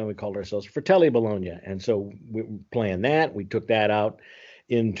 We called ourselves Fratelli Bologna. And so we were playing that. We took that out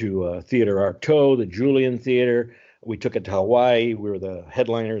into Theater Artaud, the Julian Theater. We took it to Hawaii. We were the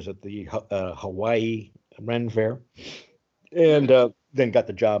headliners at the Hawaii Ren Fair. And then got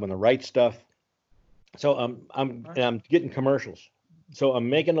the job on the right stuff. So I'm getting commercials. So I'm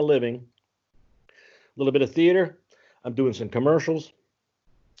making a living. A little bit of theater. I'm doing some commercials.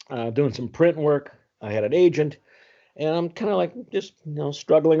 Doing some print work. I had an agent. And I'm kind of like just,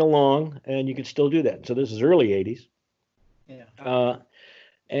 struggling along, and you can still do that. So this is early 80s. Yeah.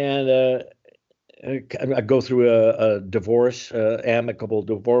 And I go through a divorce, amicable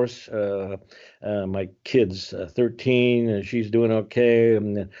divorce. My kid's 13, and she's doing okay.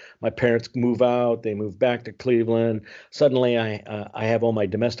 And my parents move out. They move back to Cleveland. Suddenly, I have all my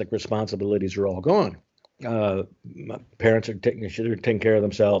domestic responsibilities are all gone. My parents are taking care of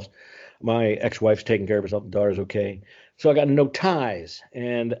themselves. My ex-wife's taking care of herself. The daughter's okay. So I got no ties,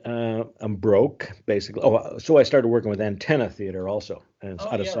 and I'm broke, basically. Oh, so I started working with Antenna Theater also, and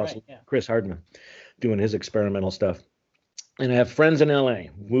Chris Hardman, doing his experimental stuff. And I have friends in L.A.,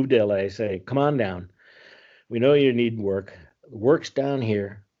 moved to L.A., say, "Come on down. We know you need work. Work's down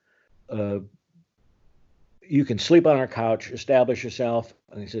here. You can sleep on our couch, establish yourself,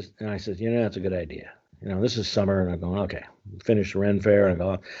 And I said, that's a good idea. This is summer, and I'm going, okay, finish the Ren Fair, and I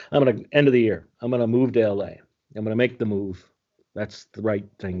go, I'm going to, end of the year, I'm going to move to LA. I'm going to make the move. That's the right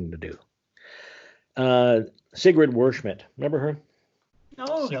thing to do. Sigrid Werschmidt, remember her?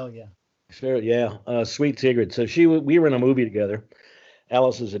 Oh, hell yeah. Yeah, sweet Sigrid. So we were in a movie together,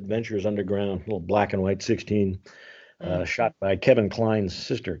 Alice's Adventures Underground, little black and white 16, shot by Kevin Kline's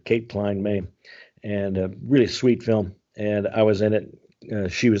sister, Kate Kline May, and a really sweet film. And I was in it.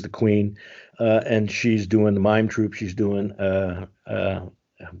 She was the queen, and she's doing the Mime Troupe. She's doing Hotel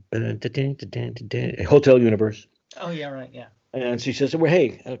Universe. Oh, yeah, right, yeah. And she says, well,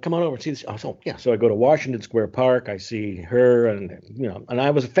 hey, come on over and see this. Oh, so, yeah. So I go to Washington Square Park. I see her, and and I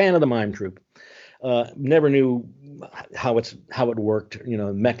was a fan of the Mime Troupe. Never knew how it worked,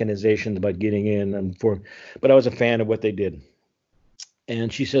 mechanizations about getting in but I was a fan of what they did.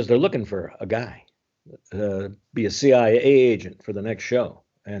 And she says they're looking for a guy, be a CIA agent for the next show,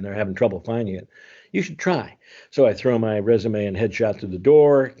 and they're having trouble finding it. You should try. So I throw my resume and headshot through the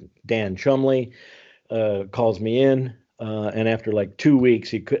door. Dan Chumley calls me in. And after like 2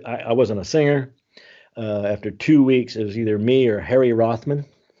 weeks, I wasn't a singer. After 2 weeks, it was either me or Harry Rothman.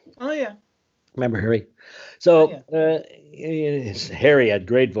 Oh, yeah. Remember Harry? So Harry had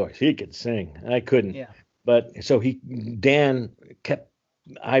great voice. He could sing. I couldn't. Yeah. But so Dan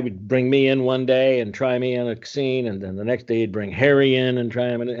I would bring me in one day and try me on a scene. And then the next day he'd bring Harry in and try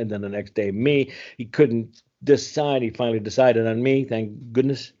him. And then the next day me. He couldn't decide. He finally decided on me. Thank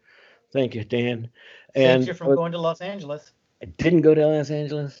goodness. Thank you, Dan. Saved you from going to Los Angeles. I didn't go to Los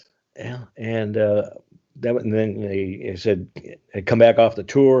Angeles. Yeah. And then they said I'd come back off the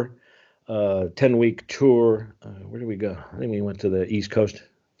tour, 10-week tour. Where did we go? I think we went to the East Coast,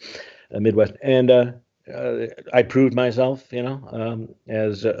 Midwest. And I proved myself,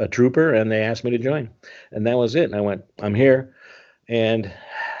 as a trooper, and they asked me to join. And that was it. And I went, I'm here. And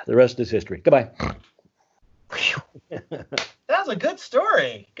the rest is history. Goodbye. That was a good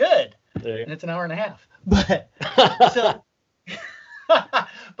story. Good. And it's an hour and a half. But so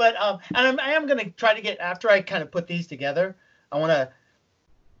and I am going to try to get, after I kind of put these together, I want to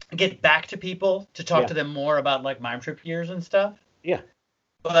get back to people to talk to them more about like Mime Troupe years and stuff. Yeah.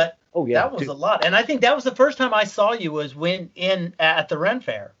 But that was a lot. And I think that was the first time I saw you was at the Ren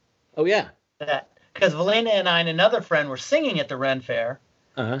Fair. Oh, yeah. Because Valena and I and another friend were singing at the Ren Fair.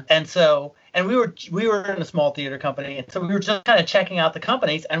 Uh-huh. And we were in a small theater company, and so we were just kind of checking out the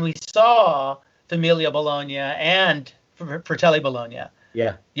companies, and we saw Familia Bologna and Fratelli Bologna.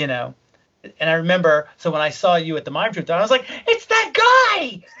 Yeah. And I remember, so when I saw you at the Mime Troupe, I was like, it's that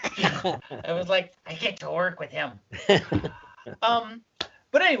guy! I was like, I get to work with him.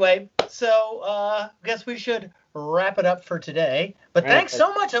 But anyway, so I guess we should wrap it up for today. But thanks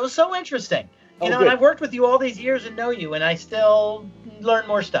so much. It was so interesting. And I've worked with you all these years and know you, and I still learn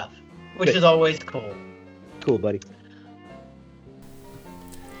more stuff, which is always cool. Cool, buddy.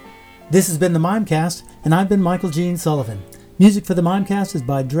 This has been the Mimecast, and I've been Michael Gene Sullivan. Music for the Mimecast is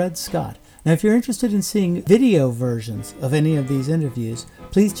by Dred Scott. Now, if you're interested in seeing video versions of any of these interviews,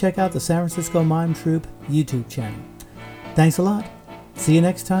 please check out the San Francisco Mime Troupe YouTube channel. Thanks a lot. See you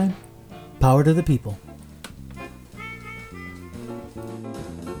next time. Power to the people.